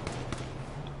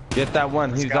 Get that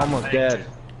one, he's almost dead.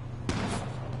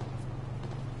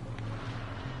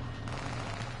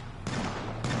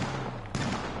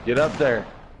 Get up there.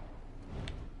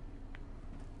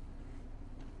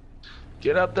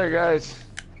 Get up there, guys.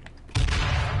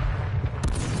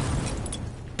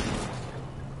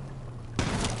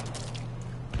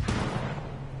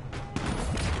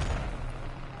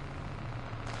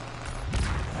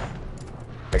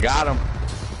 I got him.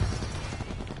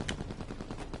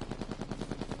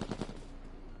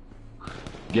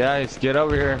 Guys, get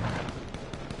over here.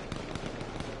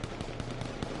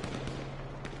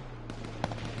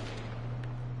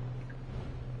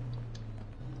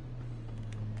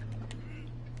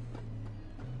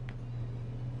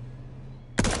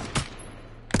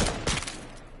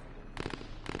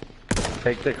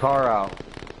 Take the car out.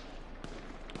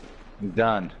 I'm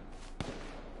done.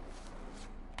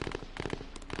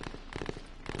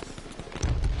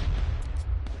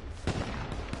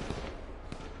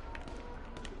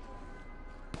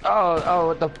 Oh,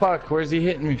 what the fuck? Where's he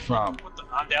hitting me from?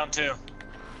 I'm down too.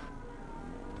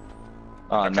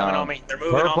 Oh, They're coming on me. They're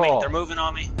moving on me. They're moving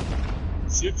on me.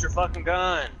 Shoot your fucking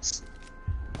guns.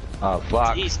 Oh,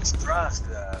 fuck. Jesus Christ,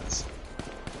 guys.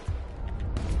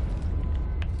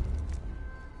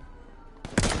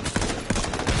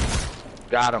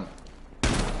 Got him.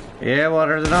 Yeah, well,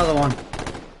 there's another one.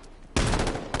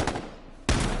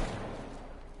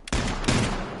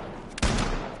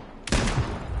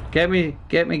 Get me,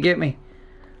 get me, get me.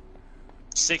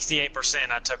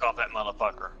 68% I took off that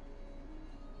motherfucker.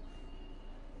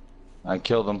 I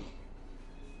killed him.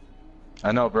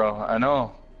 I know, bro. I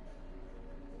know.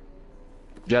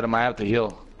 Get him. I have to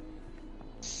heal.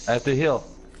 I have to heal.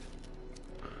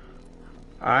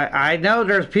 I know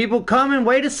there's people coming.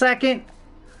 Wait a second.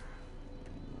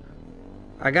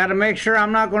 I gotta make sure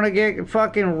I'm not gonna get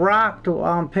fucking rocked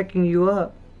while I'm picking you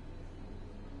up.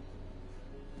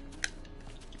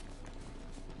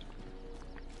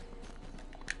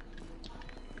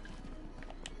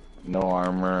 No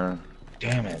armor.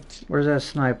 Damn it. Where's that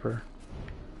sniper?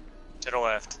 To the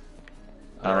left.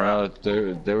 I don't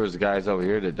know. There was guys over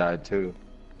here that died too.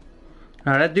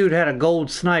 Now that dude had a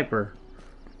gold sniper.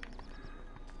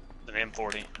 An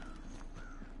M40.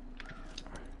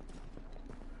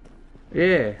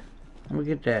 Yeah. Let me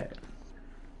get that.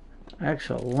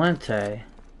 Excelente.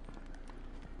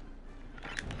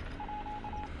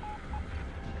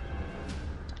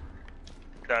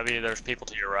 Gotta be, there's people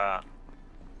to your right.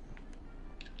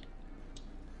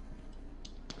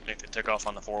 I think they took off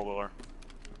on the four-wheeler.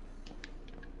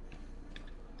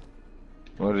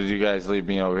 What did you guys leave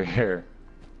me over here?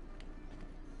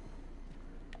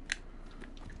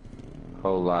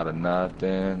 Whole lot of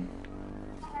nothing.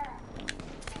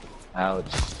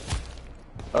 Ouch.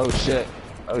 Oh shit.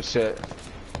 Oh shit.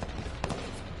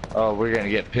 Oh, we're gonna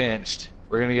get pinched.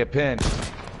 We're gonna get pinched.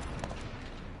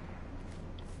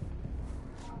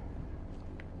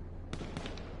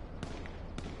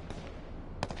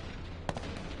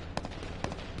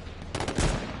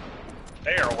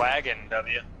 They are wagging,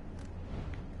 W.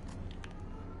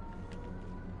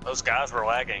 Those guys were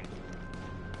wagging.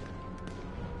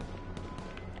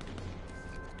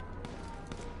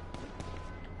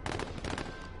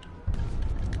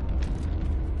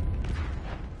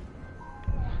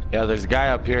 Yeah, there's a guy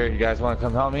up here. You guys want to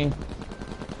come help me?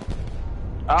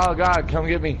 Oh God, come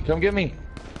get me. Come get me.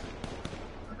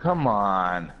 Come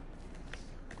on.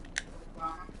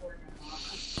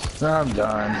 I'm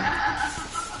done.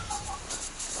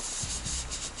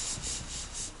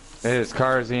 His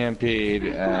car's EMP'd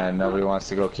and nobody wants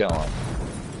to go kill him.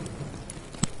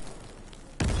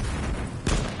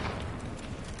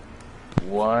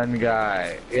 One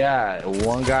guy. Yeah,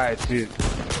 one guy too.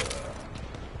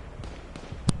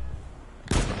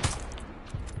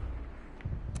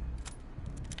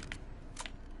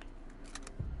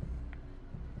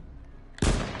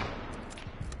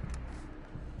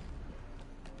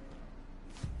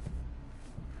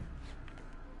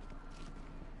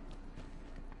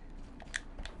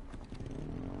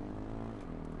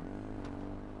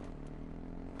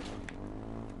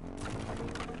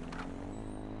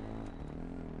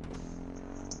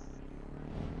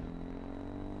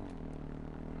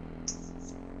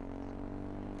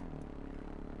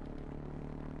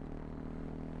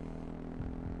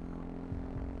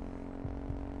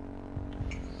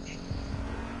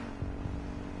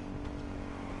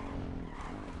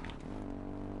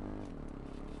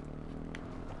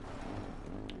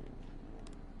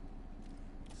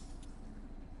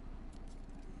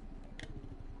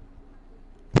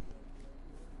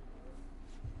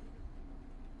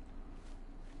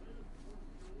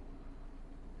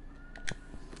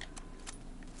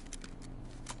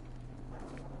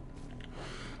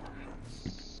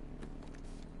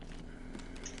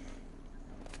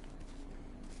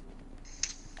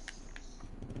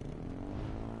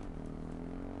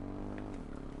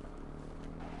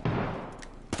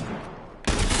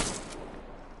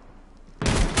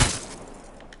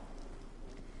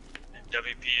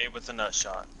 WPA with the nut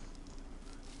shot.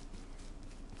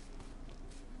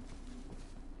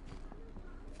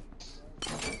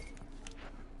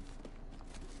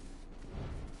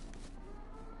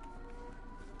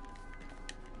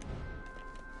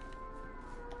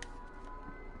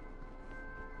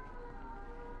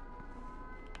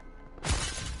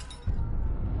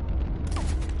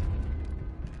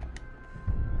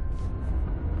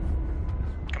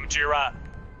 Coming to your right.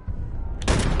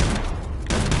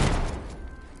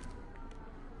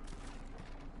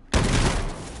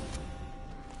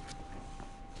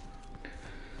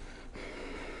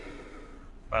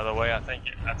 By the way, I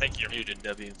think you're muted,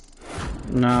 W.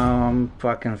 No, I'm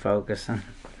fucking focusing.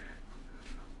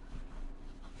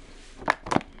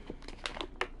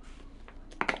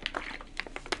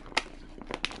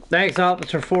 Thanks,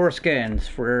 Officer Foreskins,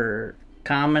 for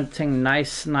commenting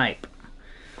nice snipe.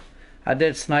 I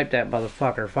did snipe that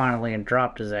motherfucker finally and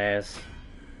dropped his ass.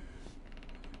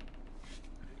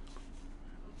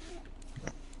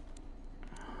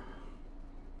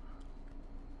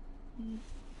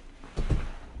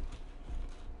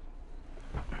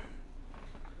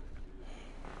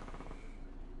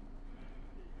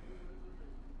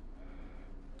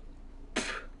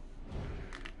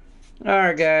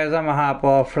 Alright guys, I'm gonna hop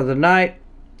off for the night.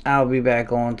 I'll be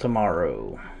back on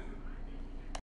tomorrow.